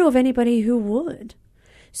 I don't know of anybody who would.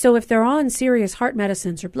 So if they're on serious heart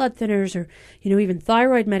medicines or blood thinners or, even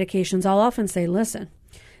thyroid medications, I'll often say, listen,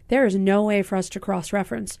 there is no way for us to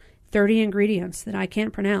cross-reference 30 ingredients that I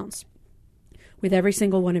can't pronounce with every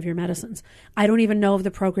single one of your medicines. I don't even know of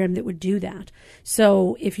the program that would do that.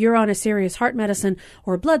 So if you're on a serious heart medicine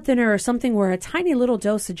or a blood thinner or something where a tiny little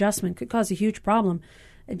dose adjustment could cause a huge problem,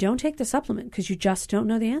 don't take the supplement because you just don't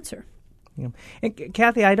know the answer. Yeah. And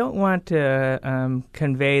Kathy, I don't want to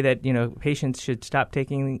convey that patients should stop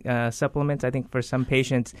taking supplements. I think for some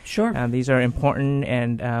patients, sure, these are important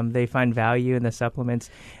and they find value in the supplements.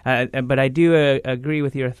 But I do agree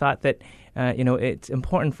with your thought that it's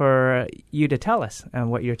important for you to tell us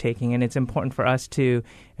what you're taking, and it's important for us to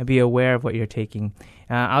be aware of what you're taking.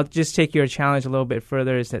 I'll just take your challenge a little bit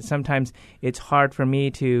further. Is that sometimes it's hard for me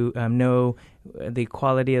to know the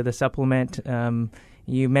quality of the supplement.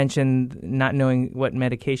 You mentioned not knowing what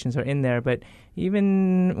medications are in there, but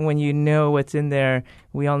even when you know what's in there,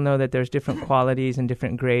 we all know that there's different qualities and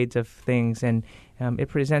different grades of things, and it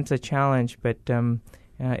presents a challenge, but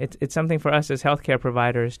it's something for us as healthcare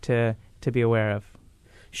providers to be aware of.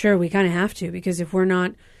 Sure, we kind of have to, because if we're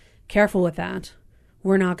not careful with that,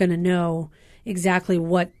 we're not going to know exactly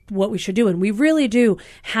what we should do. And we really do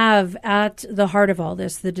have at the heart of all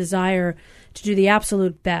this the desire to do the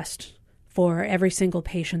absolute best for every single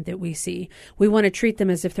patient that we see. We want to treat them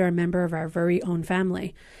as if they're a member of our very own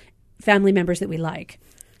family members that we like.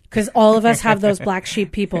 Because all of us have those black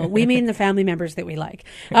sheep people. We mean the family members that we like.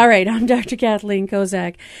 All right, I'm Dr. Kathleen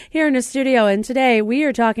Kozak here in the studio, and today we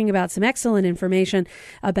are talking about some excellent information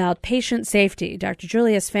about patient safety. Dr.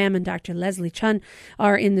 Julius Pham and Dr. Leslie Chun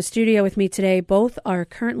are in the studio with me today. Both are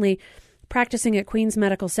currently practicing at Queen's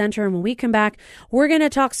Medical Center. And when we come back, we're going to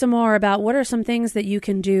talk some more about what are some things that you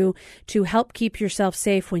can do to help keep yourself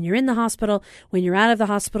safe when you're in the hospital, when you're out of the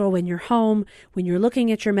hospital, when you're home, when you're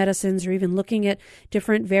looking at your medicines, or even looking at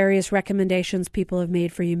different various recommendations people have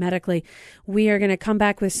made for you medically. We are going to come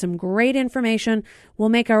back with some great information. We'll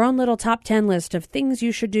make our own little top 10 list of things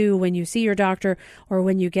you should do when you see your doctor or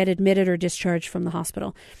when you get admitted or discharged from the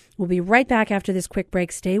hospital. We'll be right back after this quick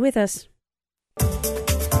break. Stay with us.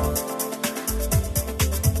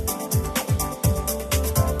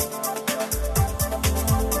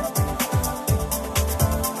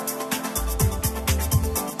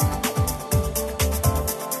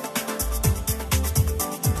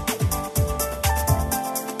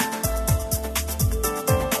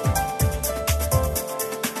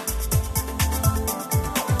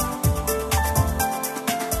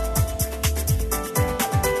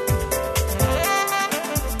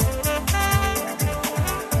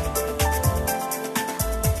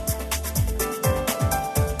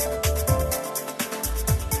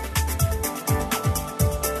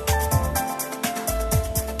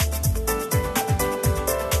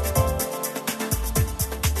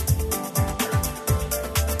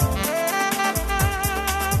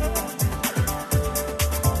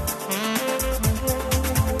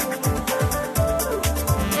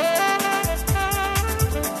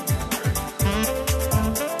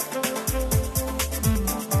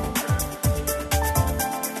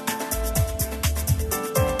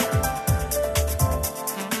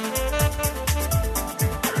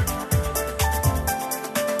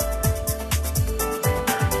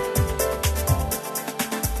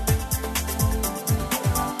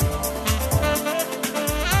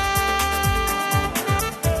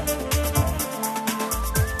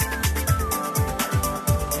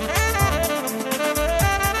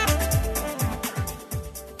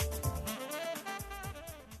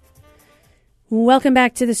 Welcome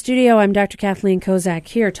back to the studio. I'm Dr. Kathleen Kozak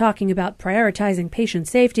here talking about prioritizing patient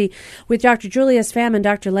safety with Dr. Julius Pham and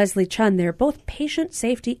Dr. Leslie Chun. They're both patient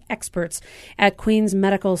safety experts at Queen's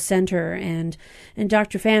Medical Center. And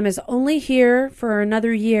Dr. Pham is only here for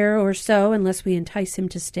another year or so unless we entice him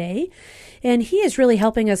to stay. And he is really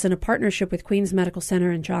helping us in a partnership with Queen's Medical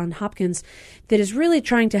Center and Johns Hopkins that is really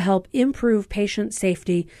trying to help improve patient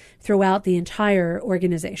safety throughout the entire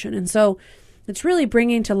organization. And so it's really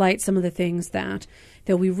bringing to light some of the things that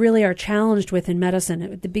we really are challenged with in medicine.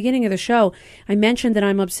 At the beginning of the show, I mentioned that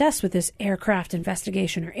I'm obsessed with this aircraft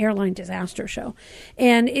investigation or airline disaster show.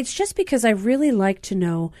 And it's just because I really like to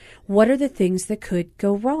know what are the things that could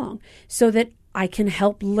go wrong so that I can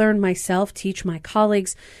help learn myself, teach my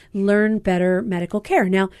colleagues, learn better medical care.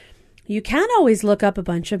 Now, you can always look up a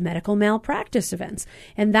bunch of medical malpractice events,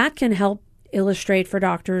 and that can help illustrate for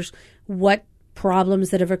doctors what problems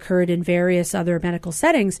that have occurred in various other medical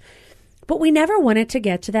settings. But we never want it to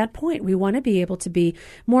get to that point. We want to be able to be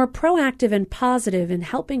more proactive and positive in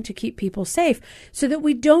helping to keep people safe so that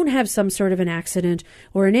we don't have some sort of an accident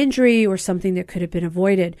or an injury or something that could have been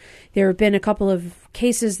avoided. There have been a couple of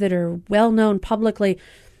cases that are well known publicly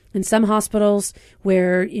in some hospitals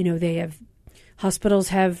where, hospitals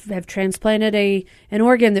have transplanted an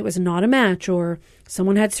organ that was not a match, or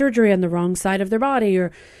someone had surgery on the wrong side of their body,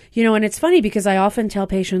 or, and it's funny because I often tell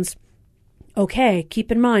patients, okay,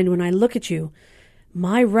 keep in mind when I look at you,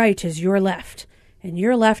 my right is your left and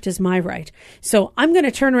your left is my right. So I'm going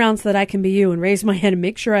to turn around so that I can be you and raise my head and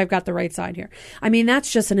make sure I've got the right side here. I mean,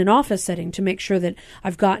 that's just in an office setting to make sure that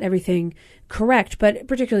I've got everything correct. But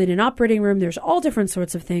particularly in an operating room, there's all different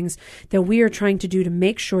sorts of things that we are trying to do to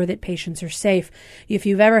make sure that patients are safe. If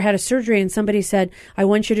you've ever had a surgery and somebody said, I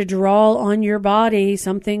want you to draw on your body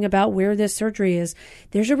something about where this surgery is,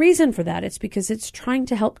 there's a reason for that. It's because it's trying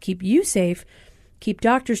to help keep you safe, keep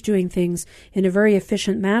doctors doing things in a very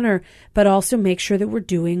efficient manner, but also make sure that we're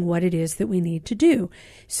doing what it is that we need to do.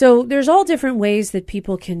 So there's all different ways that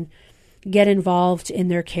people can get involved in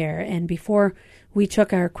their care. And before we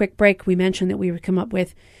took our quick break, we mentioned that we would come up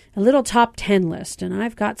with a little top 10 list. And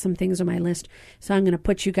I've got some things on my list, so I'm going to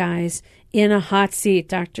put you guys in a hot seat.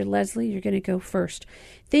 Dr. Leslie, you're going to go first.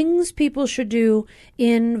 Things people should do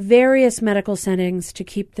in various medical settings to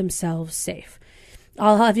keep themselves safe.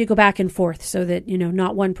 I'll have you go back and forth so that,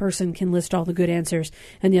 not one person can list all the good answers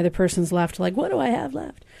and the other person's left like, what do I have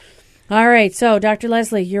left? All right. So, Dr.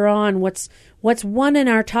 Leslie, you're on. What's one in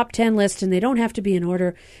our top 10 list, and they don't have to be in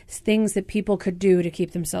order, things that people could do to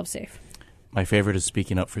keep themselves safe? My favorite is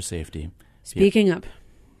speaking up for safety. Speaking up.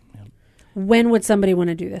 Yep. When would somebody want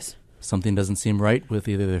to do this? Something doesn't seem right with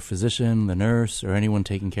either the physician, the nurse, or anyone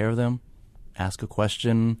taking care of them. Ask a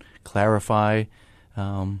question, clarify.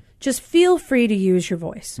 Just feel free to use your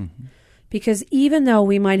voice. Mm-hmm. Because even though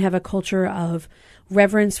we might have a culture of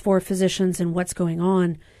reverence for physicians and what's going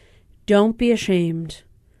on, don't be ashamed.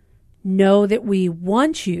 Know that we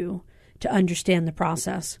want you to understand the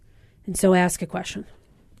process. And so ask a question.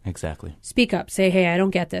 Exactly. Speak up. Say, hey, I don't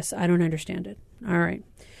get this. I don't understand it. All right.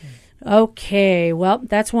 Okay. Well,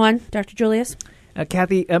 that's one. Dr. Julius?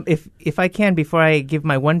 Kathy, if I can, before I give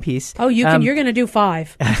my one piece. Oh, you can. You're going to do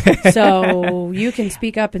 5. So you can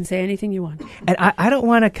speak up and say anything you want. And I don't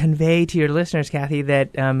want to convey to your listeners, Kathy,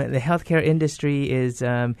 that the healthcare industry is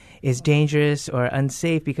dangerous or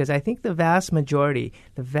unsafe, because I think the vast majority,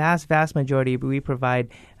 we provide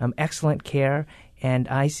excellent care. And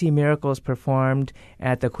I see miracles performed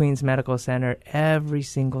at the Queen's Medical Center every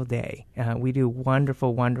single day. We do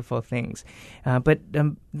wonderful, wonderful things. But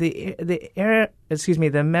the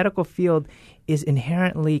medical field is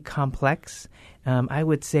inherently complex. I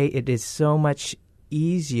would say it is so much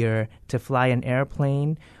easier to fly an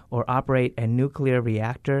airplane or operate a nuclear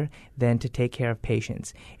reactor than to take care of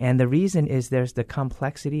patients. And the reason is there's the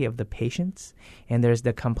complexity of the patients and there's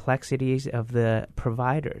the complexities of the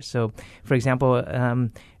providers. So, for example,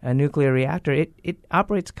 a nuclear reactor, it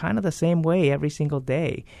operates kind of the same way every single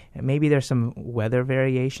day. Maybe there's some weather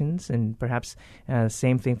variations and perhaps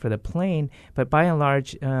same thing for the plane, but by and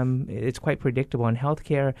large, it's quite predictable, and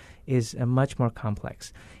healthcare is much more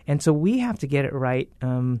complex. And so we have to get it right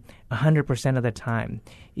 100% of the time.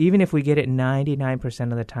 Even if we get it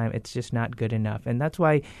 99% of the time, it's just not good enough. And that's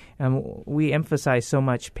why we emphasize so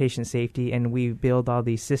much patient safety, and we build all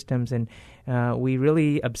these systems, and we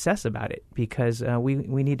really obsess about it, because we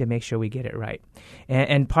need to make sure we get it right.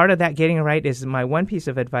 And part of that getting it right is my one piece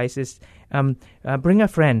of advice is bring a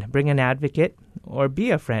friend, bring an advocate, or be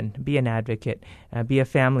a friend, be an advocate, be a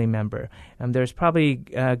family member. There's probably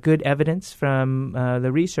good evidence from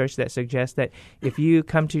the research that suggests that if you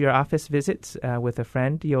come to your office visits with a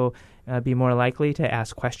friend, you'll be more likely to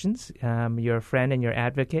ask questions. Your friend and your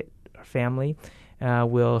advocate or family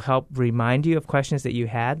will help remind you of questions that you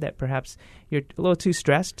had that perhaps you're a little too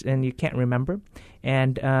stressed and you can't remember.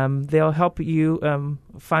 And they'll help you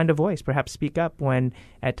find a voice, perhaps speak up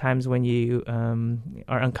at times when you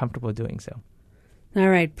are uncomfortable doing so. All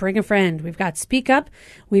right, bring a friend. We've got speak up.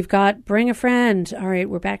 We've got bring a friend. All right,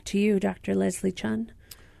 we're back to you, Dr. Leslie Chun.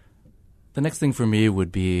 The next thing for me would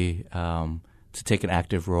be to take an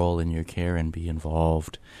active role in your care and be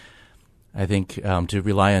involved. I think to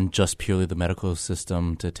rely on just purely the medical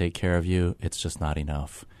system to take care of you, it's just not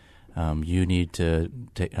enough. You need to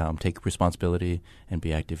take responsibility and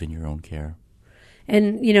be active in your own care.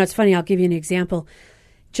 And, it's funny, I'll give you an example.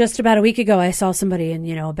 Just about a week ago, I saw somebody, and,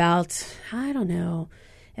 a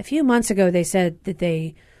few months ago, they said that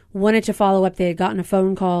they wanted to follow up. They had gotten a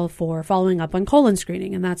phone call for following up on colon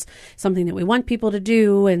screening, and that's something that we want people to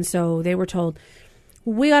do. And so they were told,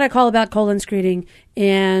 we got a call about colon screening,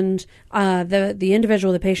 and the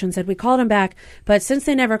individual, the patient, said, we called him back, but since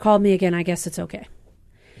they never called me again, I guess it's okay.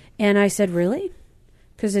 And I said, really?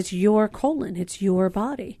 Because it's your colon, it's your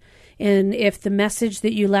body. And if the message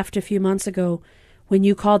that you left a few months ago when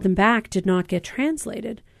you called them back did not get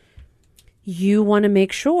translated, you want to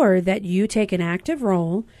make sure that you take an active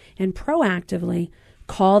role and proactively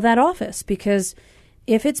call that office, because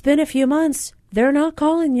if it's been a few months, they're not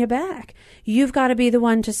calling you back. You've got to be the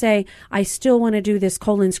one to say, I still want to do this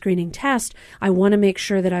colon screening test. I want to make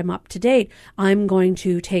sure that I'm up to date. I'm going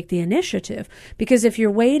to take the initiative. Because if you're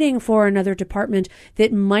waiting for another department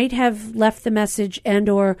that might have left the message and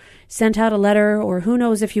or sent out a letter, or who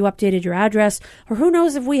knows if you updated your address, or who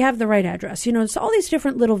knows if we have the right address. It's all these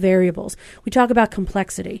different little variables. We talk about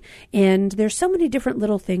complexity, and there's so many different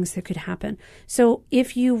little things that could happen. So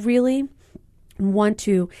if you really want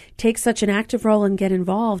to take such an active role and get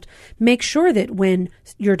involved, make sure that when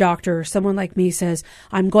your doctor or someone like me says,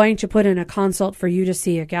 I'm going to put in a consult for you to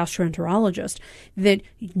see a gastroenterologist, that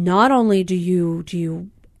not only do you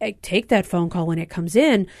take that phone call when it comes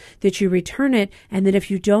in, that you return it, and that if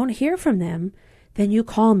you don't hear from them, then you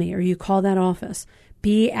call me or you call that office.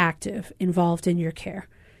 Be active, involved in your care.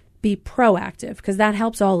 Be proactive, because that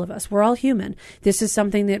helps all of us. We're all human. This is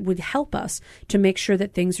something that would help us to make sure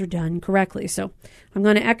that things are done correctly. So I'm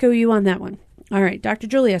going to echo you on that one. All right, Dr.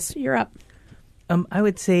 Julius, you're up. I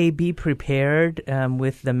would say be prepared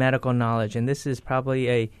with the medical knowledge, and this is probably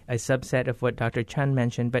a subset of what Dr. Chun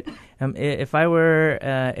mentioned. But if I were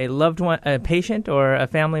a loved one, a patient or a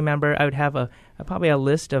family member, I would have probably a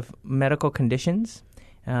list of medical conditions,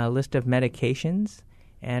 a list of medications,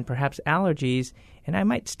 and perhaps allergies, and I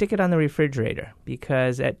might stick it on the refrigerator,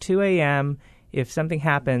 because at 2 a.m., if something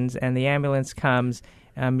happens and the ambulance comes,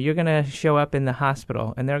 you're going to show up in the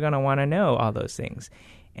hospital, and they're going to want to know all those things.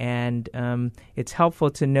 And it's helpful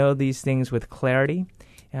to know these things with clarity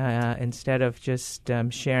instead of just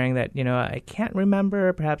sharing that, I can't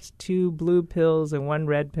remember, perhaps 2 blue pills and 1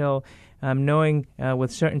 red pill. Knowing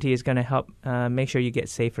with certainty is going to help make sure you get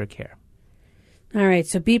safer care. All right,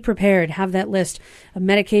 so be prepared. Have that list of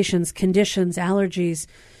medications, conditions, allergies.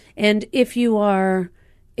 And if you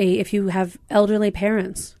have elderly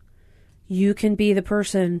parents, you can be the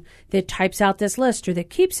person that types out this list or that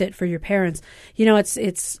keeps it for your parents.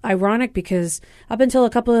 It's ironic because up until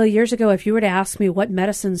a couple of years ago, if you were to ask me what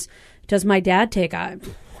medicines does my dad take, I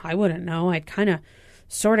wouldn't know. I'd kind of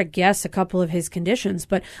sort of guess a couple of his conditions,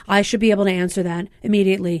 but I should be able to answer that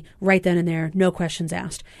immediately, right then and there, no questions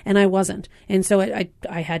asked. And I wasn't. And so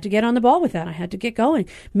I had to get on the ball with that. I had to get going,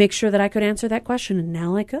 make sure that I could answer that question, and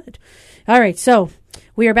now I could. All right, so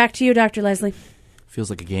we are back to you, Dr. Leslie. Feels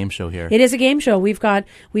like a game show here. It is a game show. We've got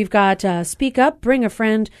speak up, bring a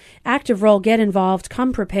friend, active role, get involved,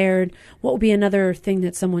 come prepared. What would be another thing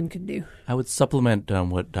that someone could do? I would supplement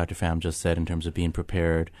what Dr. Pham just said in terms of being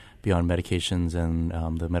prepared beyond medications and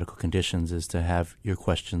the medical conditions is to have your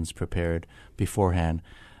questions prepared beforehand.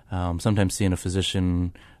 Sometimes seeing a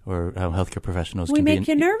physician or healthcare professionals can make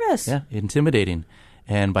you nervous. Yeah, intimidating.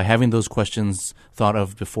 And by having those questions thought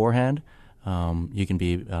of beforehand, you can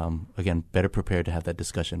be, again, better prepared to have that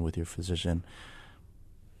discussion with your physician.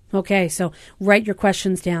 Okay, so write your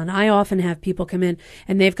questions down. I often have people come in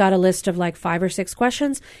and they've got a list of like 5 or 6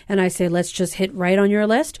 questions, and I say, let's just hit right on your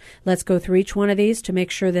list. Let's go through each one of these to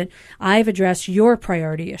make sure that I've addressed your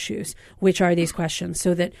priority issues, which are these questions,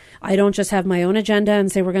 so that I don't just have my own agenda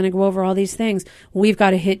and say we're going to go over all these things. We've got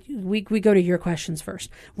to we go to your questions first.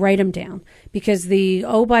 Write them down, because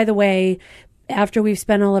by the way, after we've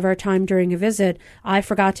spent all of our time during a visit, I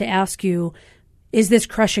forgot to ask you, is this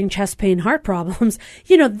crushing chest pain, heart problems?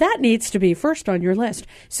 That needs to be first on your list.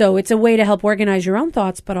 So it's a way to help organize your own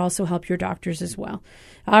thoughts, but also help your doctors as well.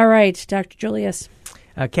 All right, Dr. Julius.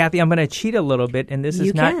 Kathy, I'm going to cheat a little bit, and this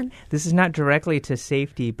is not directly to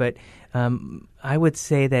safety, but I would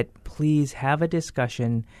say that please have a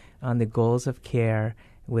discussion on the goals of care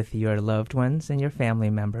with your loved ones and your family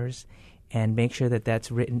members, and make sure that that's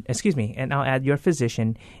written, and I'll add your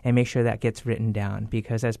physician, and make sure that gets written down.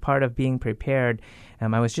 Because as part of being prepared,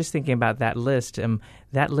 I was just thinking about that list.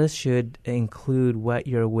 That list should include what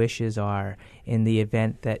your wishes are in the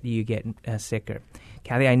event that you get sicker.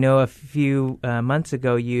 Kathy, I know a few months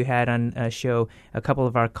ago you had on a show a couple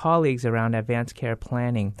of our colleagues around advanced care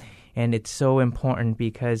planning, and it's so important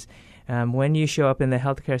because when you show up in the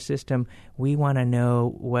healthcare system, we want to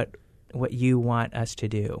know what you want us to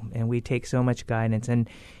do, and we take so much guidance, and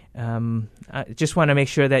I just want to make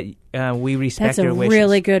sure that we respect your wishes. That's a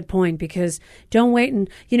really good point, because don't wait. And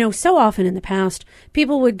so often in the past,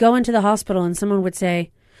 people would go into the hospital and someone would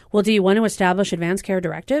say, well, do you want to establish advanced care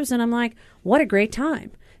directives? And I'm like, what a great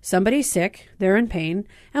time. Somebody's sick, they're in pain,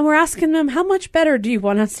 and we're asking them, how much better do you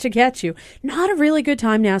want us to get you? Not a really good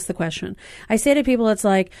time to ask the question. I say to people, it's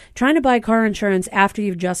like trying to buy car insurance after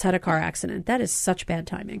you've just had a car accident. That is such bad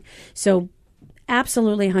timing. So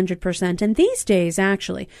absolutely 100%. And these days,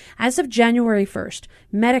 actually, as of January 1st,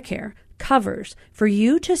 Medicare covers for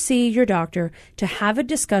you to see your doctor to have a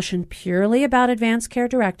discussion purely about advanced care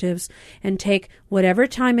directives and take whatever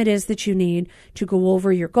time it is that you need to go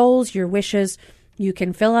over your goals, your wishes. You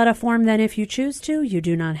can fill out a form then if you choose to. You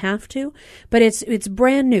do not have to. But it's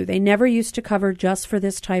brand new. They never used to cover just for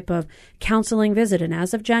this type of counseling visit. And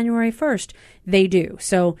as of January 1st, they do.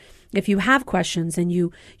 So if you have questions and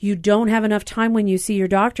you don't have enough time when you see your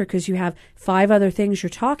doctor because you have 5 other things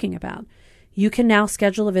you're talking about, you can now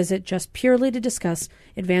schedule a visit just purely to discuss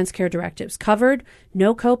advanced care directives. Covered,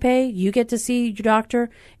 no copay, you get to see your doctor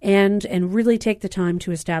and really take the time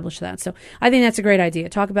to establish that. So I think that's a great idea.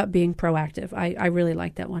 Talk about being proactive. I really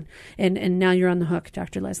like that one. And now you're on the hook,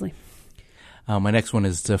 Dr. Leslie. My next one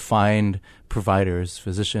is to find providers,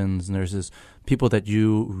 physicians, nurses, people that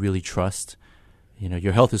you really trust.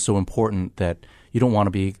 Your health is so important that you don't want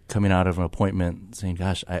to be coming out of an appointment saying,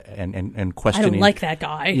 gosh, and questioning. I don't like that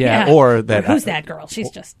guy. Yeah. Or that. Or who's that girl?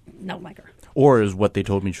 She's just, don't like her. Or is what they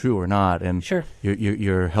told me true or not? And sure.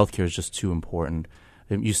 Your health care is just too important.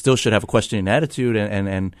 You still should have a questioning attitude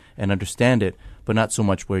and understand it, but not so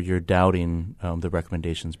much where you're doubting the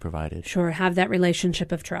recommendations provided. Sure. Have that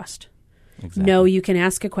relationship of trust. Exactly. No, you can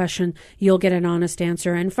ask a question. You'll get an honest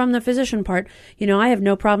answer. And from the physician part, I have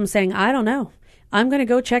no problem saying, I don't know. I'm going to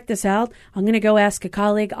go check this out. I'm going to go ask a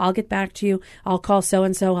colleague. I'll get back to you. I'll call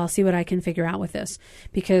so-and-so. I'll see what I can figure out with this,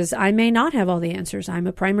 because I may not have all the answers. I'm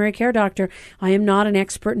a primary care doctor. I am not an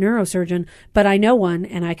expert neurosurgeon, but I know one,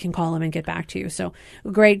 and I can call him and get back to you. So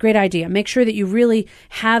great idea. Make sure that you really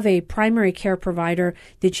have a primary care provider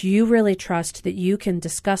that you really trust, that you can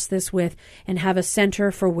discuss this with, and have a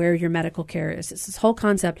center for where your medical care is. It's this whole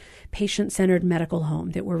concept, patient-centered medical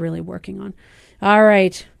home, that we're really working on. All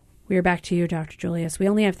right. We are back to you, Dr. Julius. We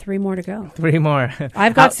only have 3 more to go. 3 more.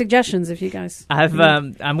 I've got suggestions if you guys.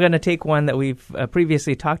 I'm going to take one that we've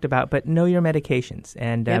previously talked about, but know your medications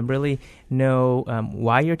and really know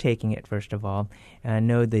why you're taking it, first of all.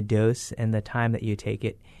 Know the dose and the time that you take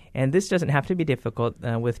it. And this doesn't have to be difficult.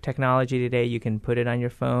 With technology today, you can put it on your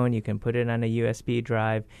phone, you can put it on a USB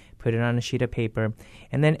drive, put it on a sheet of paper.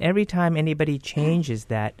 And then every time anybody changes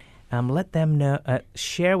that, let them know,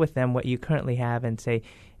 share with them what you currently have and say,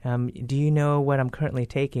 do you know what I'm currently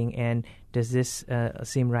taking, and does this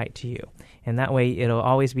seem right to you? And that way it'll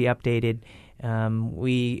always be updated.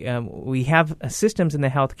 We have systems in the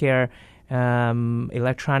healthcare,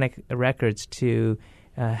 electronic records to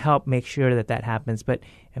help make sure that happens. But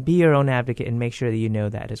be your own advocate and make sure that you know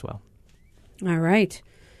that as well. All right.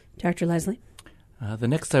 Dr. Leslie? The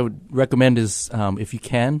next I would recommend is, if you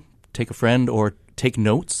can, take a friend or take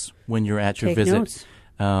notes when you're at your visit.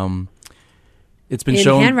 Notes. It's been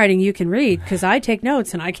shown handwriting you can read, because I take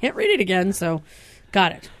notes and I can't read it again. So,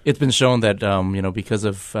 got it. It's been shown that because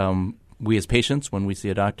of we as patients, when we see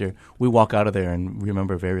a doctor, we walk out of there and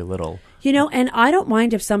remember very little. And I don't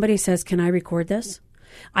mind if somebody says, "Can I record this?"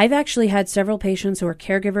 I've actually had several patients who are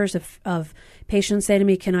caregivers of patients say to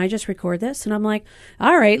me, "Can I just record this?" And I'm like,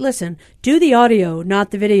 "All right, listen, do the audio,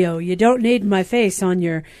 not the video. You don't need my face on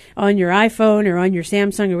your iPhone or on your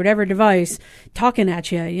Samsung or whatever device talking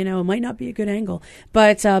at you. It might not be a good angle,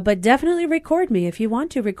 but definitely record me if you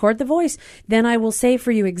want to. Record the voice. Then I will say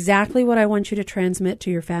for you exactly what I want you to transmit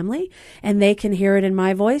to your family, and they can hear it in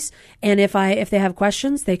my voice. And if they have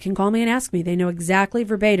questions, they can call me and ask me. They know exactly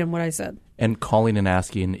verbatim what I said." And calling and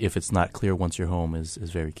asking if it's not clear once you're home is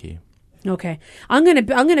very key. Okay. I'm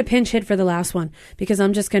gonna pinch hit for the last one, because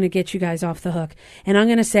I'm just gonna get you guys off the hook. And I'm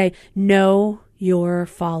gonna say, know your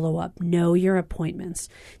follow-up, know your appointments.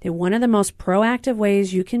 That one of the most proactive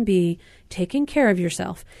ways you can be taking care of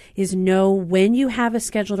yourself is know when you have a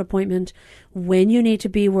scheduled appointment, when you need to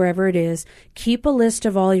be wherever it is. Keep a list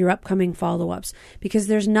of all your upcoming follow-ups, because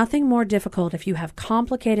there's nothing more difficult if you have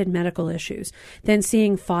complicated medical issues than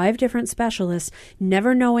seeing 5 different specialists,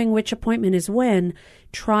 never knowing which appointment is when.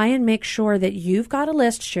 Try and make sure that you've got a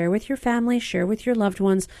list, share with your family, share with your loved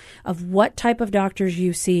ones, of what type of doctors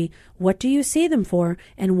you see, what do you see them for,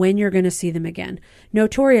 and when you're going to see them again.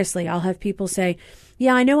 Notoriously, I'll have people say,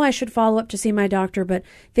 "Yeah, I know I should follow up to see my doctor, but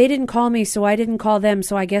they didn't call me, so I didn't call them,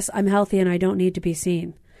 so I guess I'm healthy and I don't need to be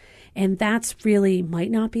seen." And that's really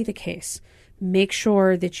might not be the case. Make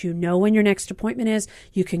sure that you know when your next appointment is.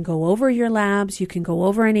 You can go over your labs. You can go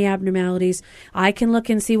over any abnormalities. I can look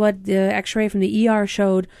and see what the x-ray from the ER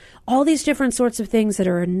showed. All these different sorts of things that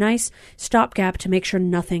are a nice stopgap to make sure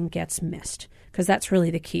nothing gets missed, because that's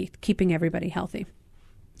really the key, keeping everybody healthy.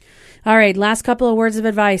 All right, last couple of words of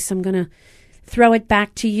advice. I'm going to throw it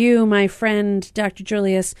back to you, my friend, Dr.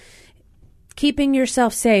 Julius. Keeping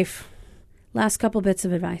yourself safe. Last couple bits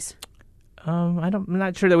of advice. I'm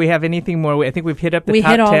not sure that we have anything more. I think we've hit up the top 10.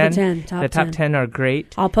 We hit all 10. the 10. The top 10 are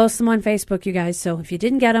great. I'll post them on Facebook, you guys. So if you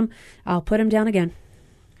didn't get them, I'll put them down again.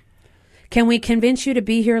 Can we convince you to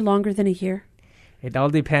be here longer than a year? It all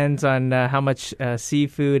depends on how much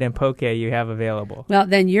seafood and poke you have available. Well,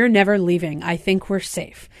 then you're never leaving. I think we're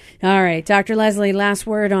safe. All right, Dr. Leslie, last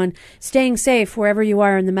word on staying safe wherever you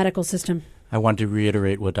are in the medical system. I want to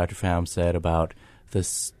reiterate what Dr. Pham said about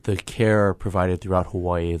the care provided throughout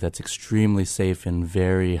Hawaii that's extremely safe and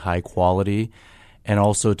very high quality, and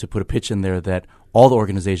also to put a pitch in there that all the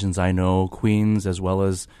organizations I know, Queens as well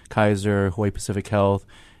as Kaiser, Hawaii Pacific Health,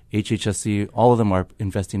 HHSC, all of them are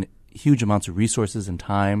investing huge amounts of resources and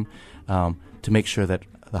time to make sure that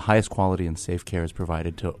the highest quality and safe care is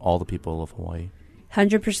provided to all the people of Hawaii.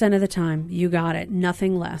 100% of the time. You got it.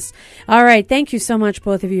 Nothing less. All right. Thank you so much,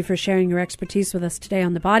 both of you, for sharing your expertise with us today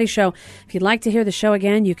on The Body Show. If you'd like to hear the show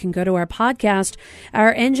again, you can go to our podcast.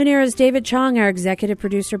 Our engineer is David Chong, our executive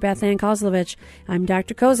producer, Beth Ann Kozlovich. I'm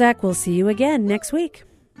Dr. Kozak. We'll see you again next week.